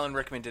know why Alan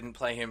Rickman didn't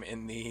play him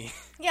in the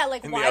why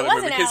other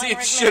wasn't movie, because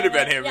it should have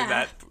been him in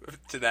that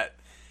to that.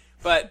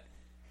 But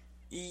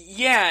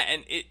yeah,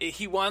 and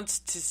he wants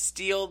to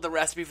steal the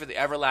recipe for the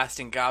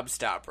everlasting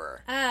gobstopper.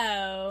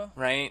 Oh,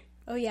 right.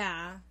 Oh,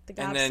 yeah. The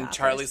Gobstoppers. And then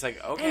Charlie's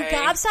like, okay. And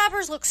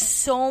Gobstoppers look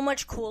so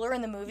much cooler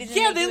in the movie than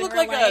Yeah, they they do look in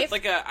real life.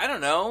 like a, I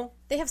don't know.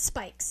 They have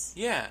spikes.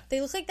 Yeah.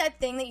 They look like that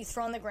thing that you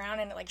throw on the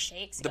ground and it, like,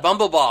 shakes. The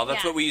Bumble Ball.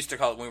 That's Yeah. what we used to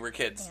call it when we were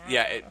kids.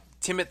 Yeah.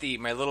 Timothy,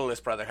 my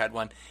littlest brother, had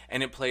one,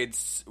 and it played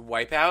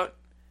Wipeout.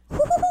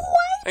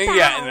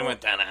 Yeah, and it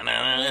went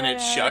da-na-na-na, and it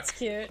shook. That's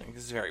cute. Like,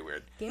 this is very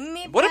weird. Give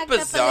me What a back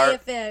bizarre- the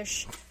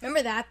fish.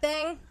 Remember that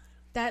thing?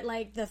 That,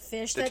 like, the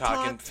fish The that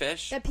talking talked?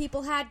 fish? That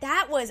people had?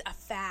 That was a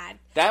fad.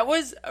 That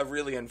was a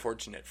really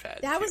unfortunate fad.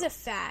 That too. was a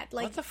fad.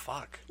 Like, What the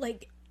fuck?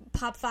 like,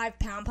 Pop 5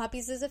 Pound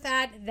Puppies is a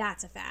fad.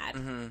 That's a fad.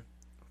 Mm-hmm.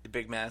 The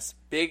Big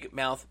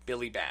Mouth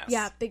Billy Bass.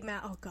 Yeah, Big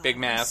Mouth. Oh, God. Big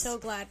I'm Mouth. so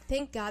glad.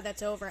 Thank God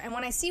that's over. And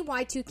when I see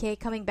Y2K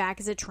coming back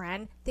as a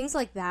trend, things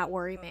like that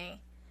worry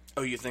me.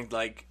 Oh, you think,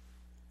 like,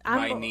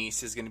 my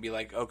niece is going to be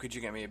like, oh, could you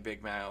get me a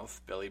Big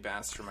Mouth Billy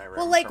Bass for my room?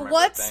 Well, like, for my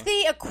what's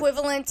birthday? the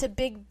equivalent to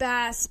Big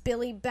Bass,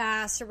 Billy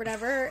Bass, or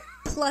whatever,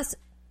 plus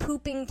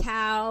pooping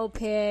cow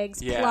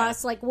pigs, Yeah.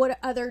 plus, like, what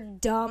other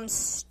dumb,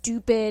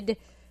 stupid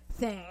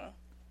thing?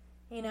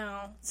 You know,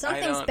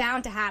 something's don't-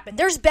 bound to happen.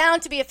 There's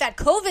bound to be a fad.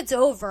 COVID's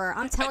over.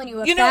 I'm telling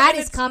you, a You know, fad and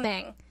is it's-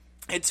 coming.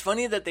 It's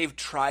funny that they've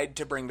tried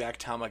to bring back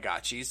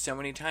Tamagotchis so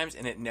many times,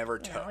 and it never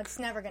took. No, it's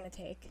never going to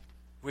take.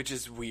 Which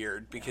is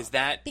weird, because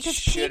that Because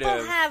should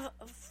people have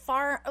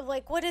far,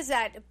 like, what is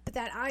that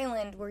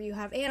island where you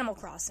have Animal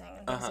Crossing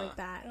and things like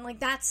that? And, like,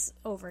 that's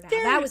over now.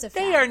 That was a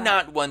fad. They are but-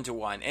 not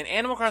one-to-one. And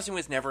Animal Crossing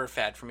was never a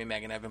fad for me,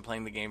 Megan. I've been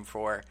playing the game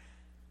for,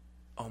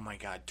 oh my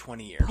god,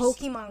 20 years.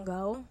 Pokemon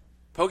Go.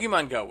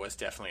 Pokemon Go was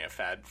definitely a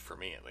fad for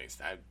me, at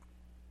least. I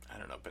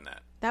don't open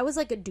that. That was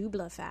like a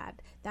doobla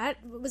fad. That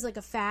was like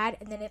a fad,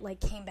 and then it like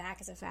came back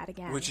as a fad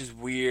again. Which is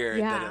weird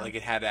Yeah. that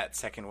it had that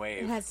second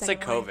wave. It had It's like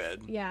second life. COVID.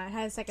 Yeah, it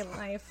had a second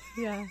life.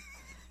 Yeah.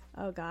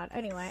 Oh God.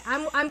 Anyway,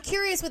 I'm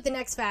curious what the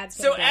next fad's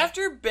So gonna be.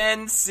 after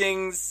Ben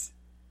sings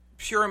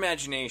Pure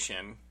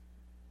Imagination,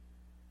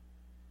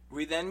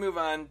 we then move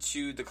on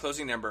to the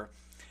closing number.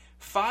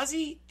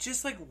 Fozzie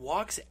just like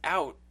walks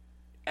out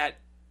at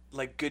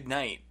like good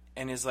night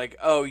and is like,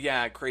 oh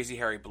yeah, Crazy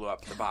Harry blew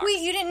up the box. Wait,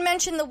 you didn't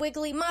mention the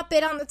Wiggly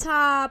Muppet on the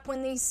top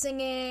when he's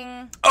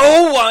singing,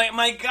 Oh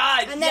my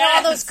god! and then yes!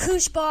 all those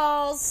koosh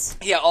balls.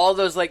 Yeah, all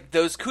those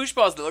those koosh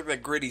balls that look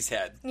like Gritty's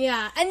head.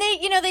 Yeah, and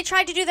they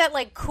tried to do that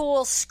like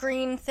cool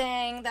screen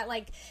thing, that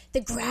like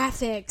the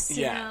graphics.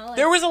 You know, like,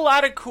 There was a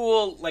lot of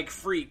cool like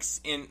freaks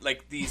in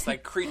like these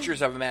like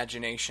creatures of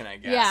imagination, I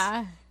guess.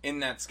 Yeah.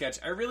 In that sketch,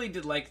 I really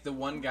did like the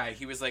one guy.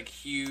 He was like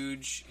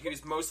huge. He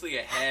was mostly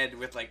a head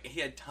with like he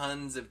had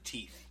tons of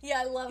teeth.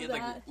 Yeah, I love He had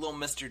that. like little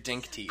Mr.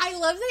 Dink teeth. I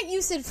love that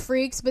you said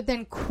freaks, but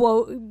then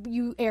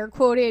you air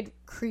quoted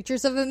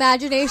creatures of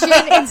imagination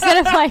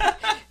instead of like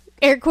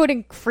air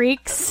quoting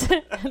freaks.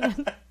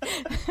 That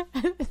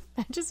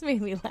just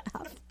made me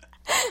laugh.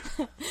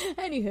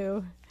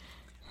 Anywho,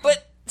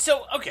 But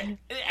so okay,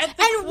 at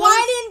the and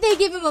why didn't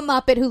they give him a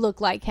Muppet who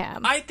looked like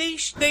him?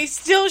 they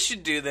still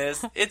should do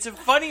this. It's a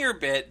funnier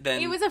bit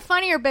than It was a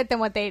funnier bit than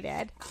what they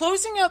did.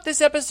 closing out this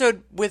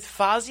episode with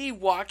Fozzie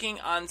walking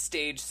on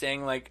stage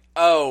saying like,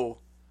 "Oh,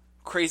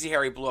 Crazy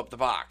Harry blew up the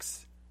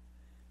box."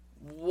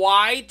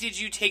 Why did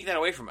you take that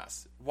away from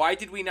us? Why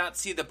did we not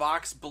see the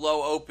box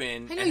blow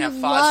open I know and have you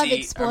love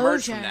Fozzie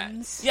emerge from that?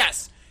 explosions.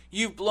 Yes,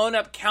 you've blown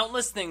up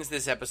countless things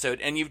this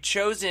episode, and you've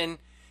chosen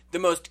the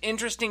most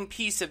interesting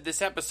piece of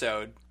this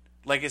episode,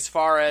 like as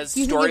far as Do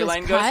you think it was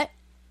storyline goes. cut?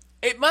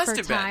 It must for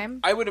have been. time?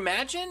 I would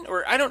imagine,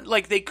 or I don't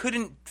like. They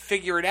couldn't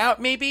figure it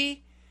out.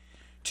 Maybe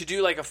to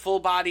do like a full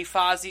body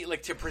Fozzie,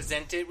 like to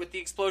present it with the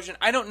explosion.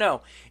 I don't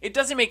know. It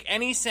doesn't make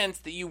any sense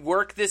that you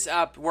work this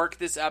up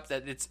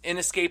that it's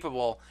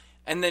inescapable,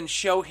 and then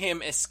show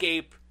him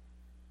escape,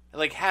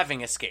 like having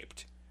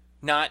escaped.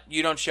 Not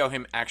you don't show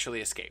him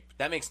actually escape.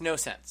 That makes no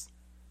sense.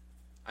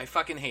 I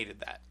fucking hated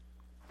that.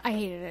 I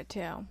hated it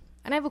too.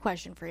 And I have a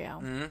question for you.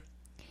 Mm-hmm.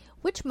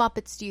 Which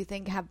Muppets do you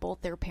think have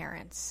both their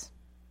parents?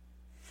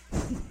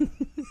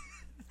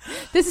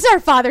 This is our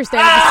Father's Day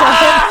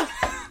episode.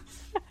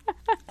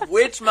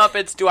 Which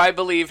Muppets do I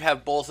believe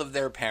have both of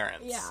their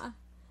parents? Yeah.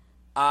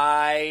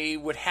 I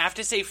would have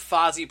to say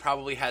Fozzie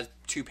probably has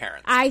two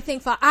parents. I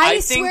think I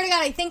swear think- to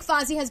God, I think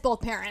Fozzie has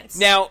both parents.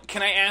 Now,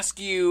 can I ask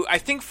you, I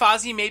think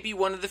Fozzie may be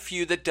one of the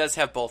few that does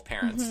have both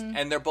parents. Mm-hmm.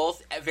 And they're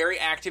both very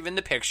active in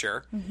the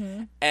picture.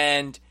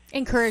 And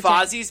Encouraging.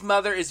 Fozzie's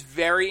mother is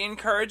very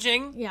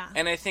encouraging. Yeah.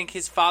 And I think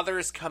his father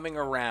is coming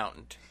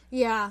around.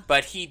 Yeah.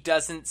 But he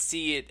doesn't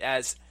see it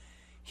as...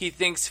 He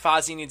thinks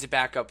Fozzie needs a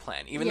backup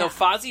plan. Even Yeah. though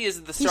Fozzie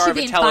is the He star should of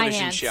be a in television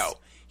finance. show.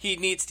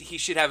 He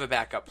should have a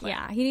backup plan.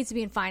 Yeah, he needs to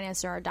be in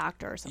finance or a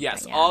doctor or something.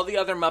 Yes, yeah. all the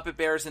other Muppet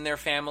Bears in their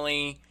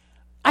family...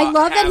 I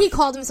love that have- he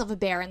called himself a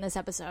bear in this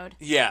episode.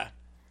 Yeah.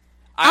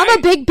 I'm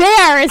a big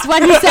bear, is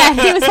what he said.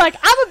 He was like,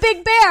 I'm a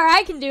big bear.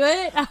 I can do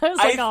it. I was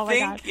like, oh my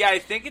God. I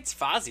think it's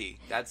Fozzie.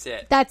 That's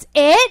it. That's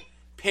it?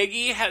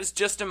 Piggy has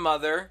just a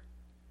mother.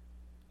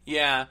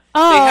 Yeah.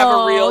 Oh, they have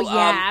a real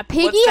yeah.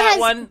 Piggy what's that has-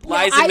 one?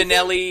 well, Liza I think-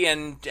 Minnelli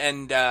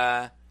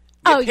and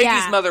Oh, Piggy's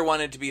yeah. mother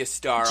wanted to be a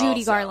star Judy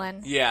also.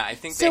 Garland. Yeah, I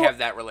think So- they have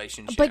that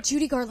relationship. But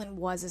Judy Garland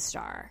was a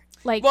star.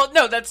 Like, Well,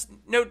 no, that's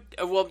no.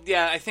 Well,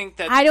 yeah, I think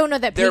that I don't know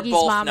that they're Piggy's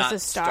both mom is not a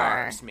star.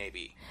 stars,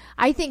 maybe.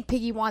 I think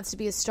Piggy wants to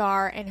be a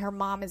star, and her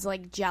mom is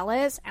like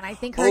jealous, and I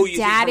think her Oh, you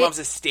think dad her mom's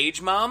a stage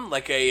mom,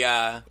 like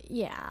a?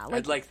 yeah,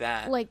 I'd like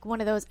that. like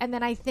one of those. And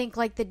then I think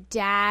like the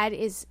dad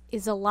is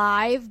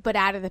alive but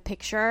out of the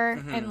picture,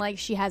 Mm-hmm. and like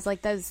she has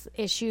like those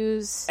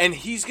issues, And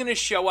he's gonna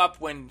show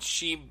up when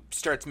she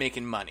starts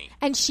making money.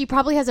 and she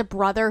probably has a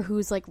brother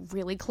who's like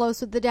really close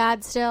with the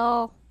dad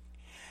still.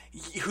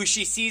 Who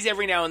she sees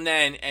every now and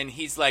then, and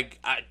he's like,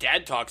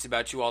 "Dad talks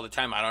about you all the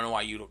time. I don't know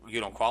why you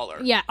don't call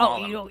her." Yeah. Call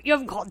Oh, him." you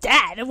haven't called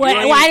dad. don't Why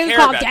even do you care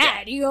call about dad?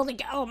 Dad. You only.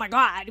 Oh my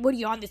god! What are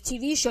you on this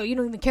TV show? You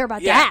don't even care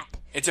about Yeah, dad.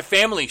 it's a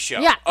family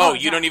show. Yeah. Oh, Oh,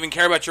 you yeah. don't even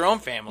care about your own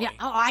family. Yeah.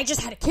 Oh, I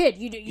just had a kid.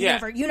 You Yeah.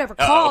 never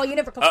Uh-oh. call. You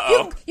never come.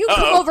 Uh-oh. You can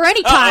come Uh-oh. over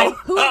anytime.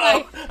 Who am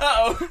I?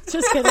 Uh-oh.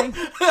 Just kidding.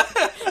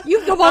 You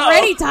can come over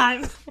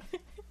anytime.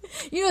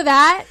 You know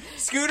that?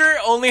 Scooter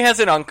only has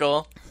an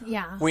uncle.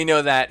 Yeah. We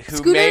know that who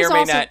Scooter's may or may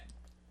also- not,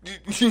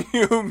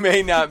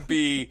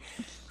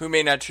 who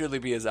may not truly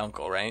be his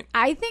uncle, right?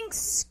 I think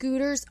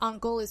Scooter's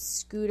uncle is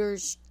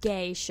Scooter's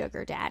gay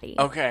sugar daddy.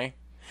 Okay.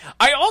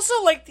 I also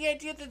like the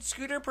idea that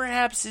Scooter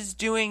perhaps is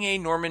doing a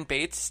Norman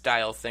Bates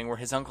style thing where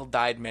his uncle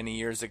died many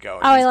years ago.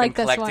 And Oh, I he's like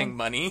been this collecting one.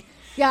 money.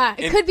 Yeah,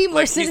 it And, could be more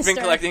like, sinister. He's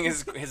been collecting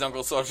his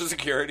uncle's Social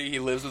Security. He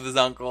lives with his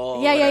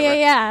uncle. Yeah.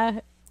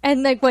 whatever.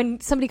 And like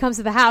when somebody comes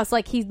to the house,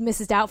 like he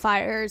Mrs.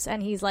 Doubtfires,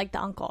 and he's like the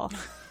uncle.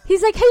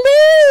 He's like,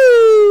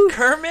 "Hello."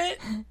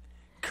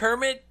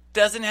 Kermit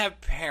doesn't have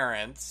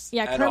parents.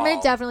 Yeah, at Kermit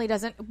all. definitely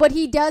doesn't, but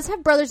he does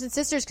have brothers and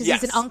sisters because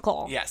Yes. he's an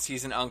uncle. Yes,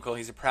 he's an uncle.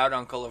 He's a proud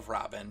uncle of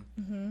Robin.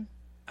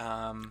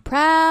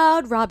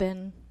 Proud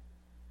Robin.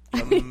 I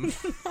don't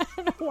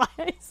know why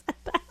I said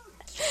that.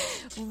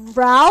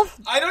 Ralph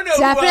I don't know.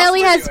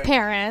 definitely who else has we're doing.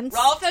 parents.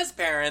 Ralph has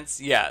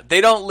parents. Yeah,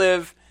 they don't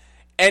live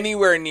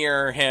anywhere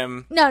near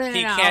him. No.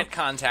 He can't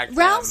contact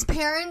Ralph's them.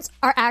 parents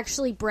are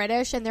actually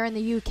British, and they're in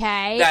the UK.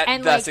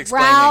 And thus like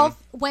explaining.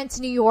 Ralph went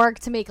to New York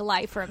to make a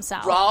life for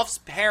himself. Ralph's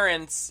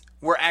parents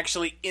were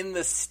actually in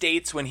the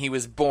States when he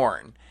was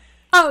born.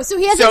 Oh, so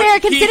he has So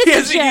American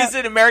citizenship. He's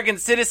an American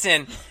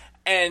citizen,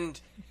 and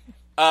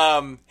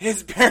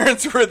his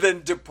parents were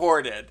then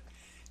deported.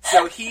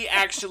 So he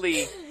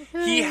actually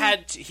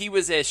he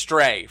was a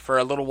stray for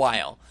a little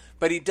while,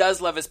 but he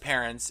does love his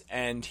parents,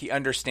 and he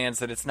understands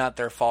that it's not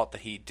their fault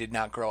that he did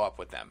not grow up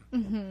with them.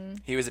 Mm-hmm.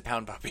 He was a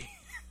pound puppy.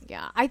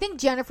 Yeah, I think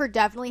Jennifer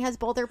definitely has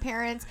both her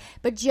parents,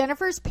 but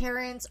Jennifer's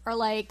parents are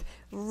like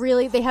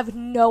really, they have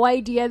no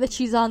idea that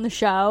she's on the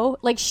show.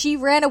 Like she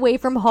ran away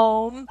from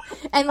home,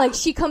 and like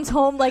she comes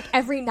home like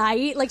every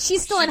night. Like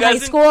she's still in high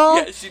school.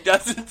 Yeah, she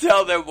doesn't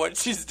tell them what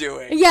she's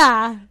doing.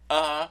 Yeah.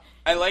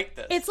 I like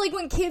this. It's like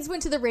when kids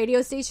went to the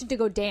radio station to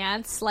go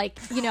dance, like,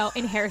 you know,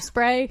 in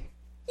Hairspray.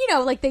 You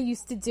know, like they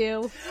used to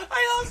do.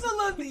 I also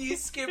love that you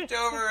skipped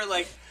over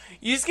like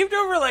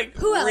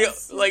Who real,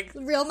 else? like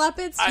Real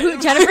Muppets?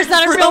 Jennifer's Jennifer's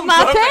not a real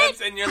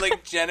Muppet? and you're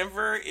like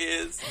Jennifer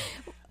is.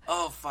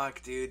 Oh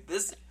fuck, dude!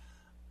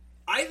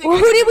 I think Well, I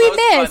who had did the we most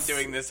miss? fun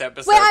doing this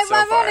episode Wait, I so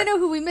want far. to know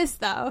who we missed,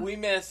 though. We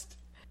missed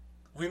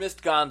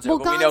Gonzo, Well,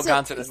 but we know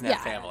Gonzo- Gonzo doesn't yeah.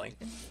 have family.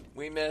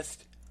 We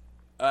missed,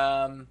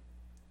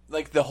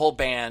 like the whole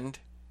band.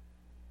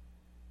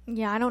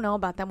 Yeah, I don't know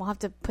about them. We'll have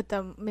to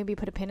maybe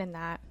put a pin in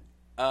that.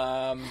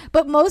 Um,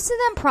 But most of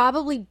them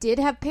probably did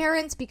have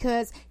parents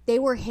because they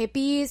were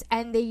hippies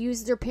and they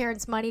used their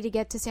parents' money to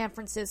get to San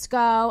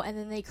Francisco, and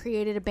then they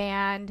created a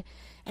band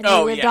and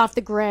they lived yeah. off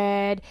the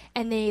grid,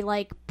 and they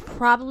like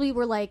probably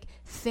were like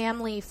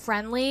family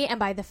friendly, and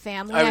by the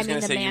family I I was mean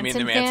gonna the say, you mean Manson,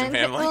 the Manson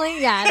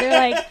family. Yeah,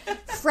 they're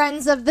like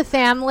friends of the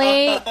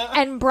family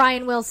and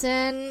Brian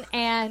Wilson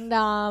and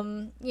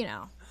you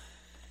know.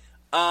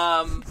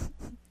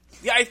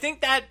 yeah, I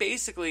think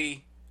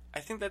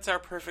that's our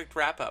perfect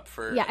wrap up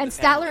for Yeah, and the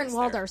Statler and families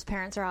there. Waldorf's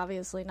parents are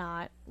obviously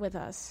not with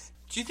us.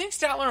 Do you think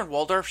Statler and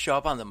Waldorf show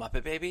up on the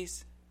Muppet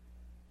Babies?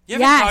 You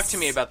haven't Yes. talked to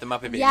me about the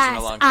Muppet Babies in Yes,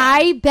 a long time.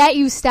 I bet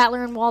you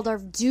Statler and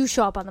Waldorf do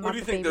show up on the Muppet What do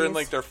you think? Babies. They're in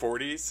like their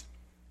 40s?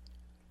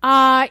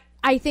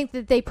 I think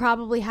that they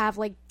probably have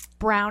like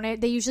brown.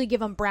 They usually give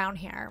them brown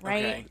hair,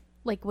 right? Okay.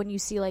 Like when you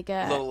see like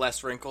A a little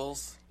less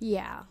wrinkles.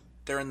 yeah.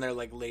 They're in their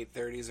like late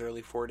 30s,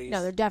 early 40s.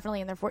 No, they're definitely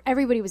in their 40s.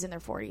 Everybody was in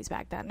their 40s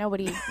back then.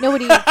 Nobody.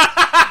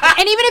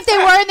 And even if they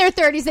were in their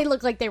 30s, they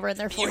looked like they were in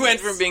their 40s. You went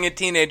from being a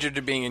teenager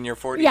to being in your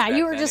 40s. yeah, back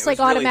you were then. just It like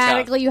was really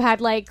automatically tough. you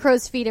had like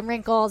crow's feet and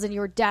wrinkles, and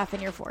you were deaf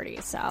in your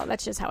 40s. So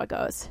that's just how it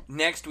goes.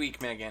 Next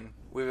week, Megan,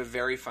 we have a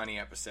very funny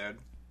episode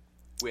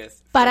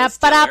with Ba Phyllis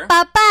ba Diller.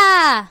 ba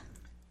ba.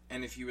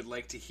 And if you would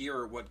like to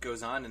hear what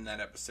goes on in that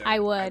episode, I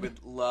would. I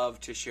would love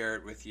to share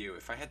it with you.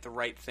 If I had the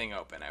right thing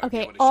open, I would be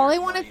Okay, able to share it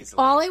more easily.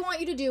 all I want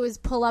you to do is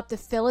pull up the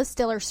Phyllis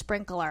Diller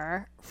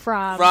sprinkler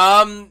from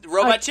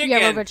Robot Chicken.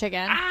 Yeah, Robot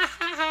Chicken.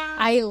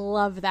 I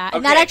love that,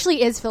 and that Okay.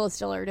 actually is Phyllis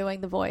Diller doing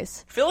the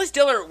voice. Phyllis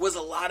Diller was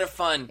a lot of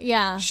fun.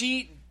 Yeah.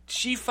 She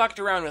she fucked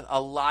around with a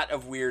lot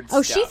of weird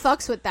Oh, stuff. she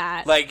fucks with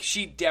that. Like,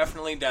 she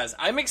definitely does.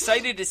 I'm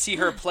excited to see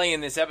her play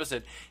in this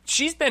episode.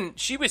 She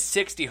was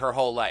 60 her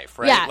whole life,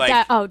 right? Yeah, like,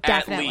 at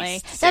definitely.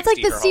 least That's like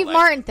 60 the her Steve whole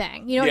life. Martin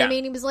thing. You know what Yeah. I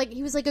mean? He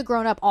was like a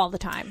grown up all the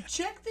time.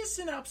 Check this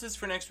synopsis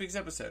for next week's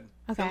episode.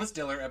 Okay. Phyllis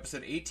Diller,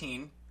 episode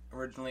 18,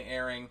 originally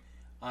airing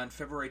on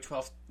February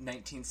 12th,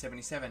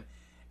 1977.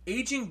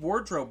 Aging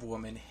wardrobe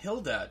woman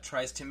Hilda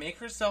tries to make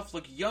herself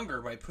look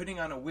younger by putting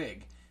on a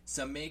wig,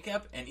 some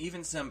makeup, and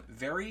even some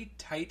very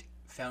tight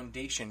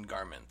foundation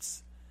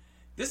garments.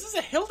 This is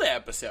a Hilda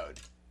episode.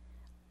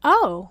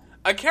 Oh.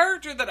 A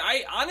character that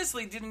I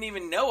honestly didn't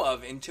even know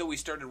of until we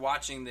started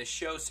watching this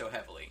show so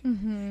heavily.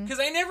 Because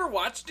I never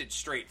watched it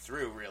straight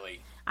through,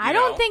 really. I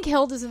don't think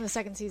Hilda's in the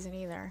second season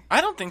either.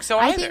 I don't think so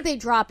I either. think they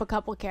drop a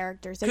couple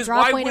characters. They 'Cause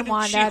drop why Wayne and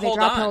wouldn't she Wanda. They hold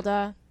drop on?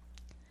 Hilda.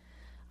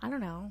 I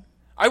don't know.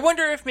 I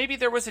wonder if maybe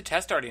there was a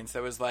test audience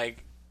that was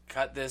like,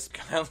 cut this,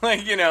 kind of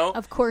like, you know.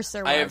 Of course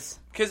there was.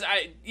 Because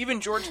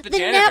even George the The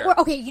janitor. network.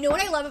 Okay, you know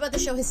what I love about the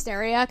show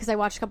Hysteria? Because I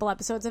watched a couple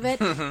episodes of it.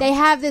 They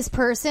have this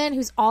person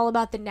who's all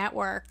about the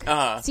network.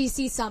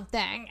 CC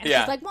something. And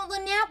Yeah. she's like, well, the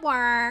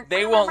network.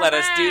 They won't let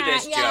us do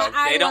this Yeah, joke.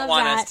 I They don't love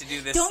want that. us to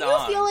do this Don't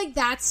song. you feel like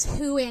that's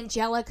who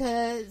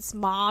Angelica's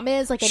mom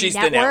is? Like a She's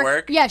the network?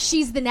 network? Yeah,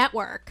 she's the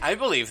network. I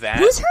believe that.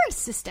 Who's her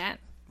assistant?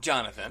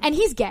 Jonathan. And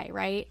he's gay,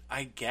 right?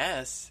 I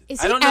guess.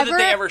 Is I he don't know that ever-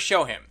 they ever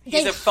show him.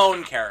 He's They- a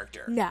phone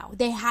character. No,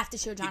 they have to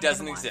show He Jonathan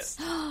doesn't once.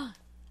 exist.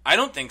 I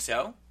don't think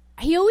so.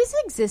 He always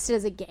existed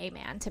as a gay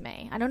man to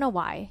me. I don't know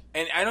why.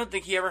 And I don't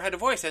think he ever had a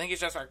voice. I think he's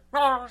just like...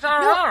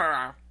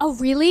 Oh,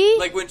 really?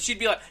 Like when she'd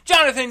be like,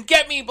 Jonathan,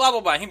 get me, blah,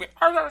 blah, blah. He'd be...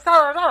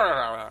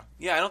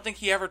 Yeah, I don't think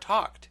he ever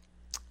talked.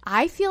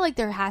 I feel like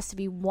there has to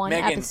be one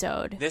Megan,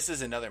 episode. This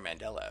is another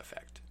Mandela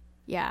effect.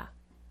 Yeah.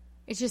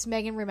 It's just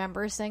Megan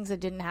remembers things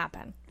that didn't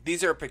happen.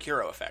 These are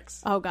Picuro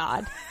effects. Oh,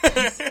 God.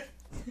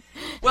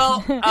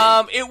 Well,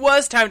 it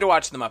was time to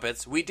watch The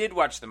Muppets. We did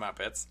watch The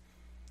Muppets.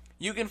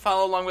 You can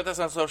follow along with us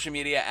on social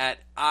media at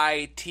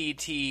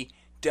ITTWTM.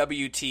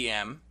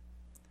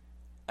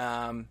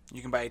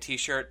 You can buy a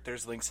t-shirt.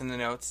 There's links in the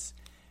notes.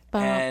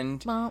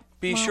 And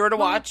be sure to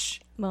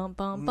watch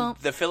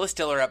the Phyllis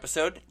Diller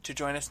episode to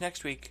join us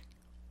next week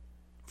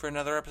for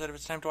another episode of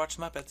It's Time to Watch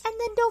The Muppets. And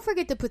then don't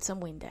forget to put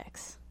some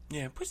Windex.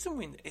 Yeah, put some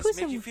wind. It's Put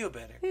make some- you feel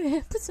better.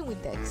 Put some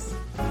Windex.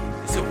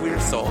 It's a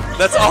weird soul.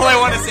 That's all I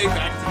want to say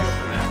back to you.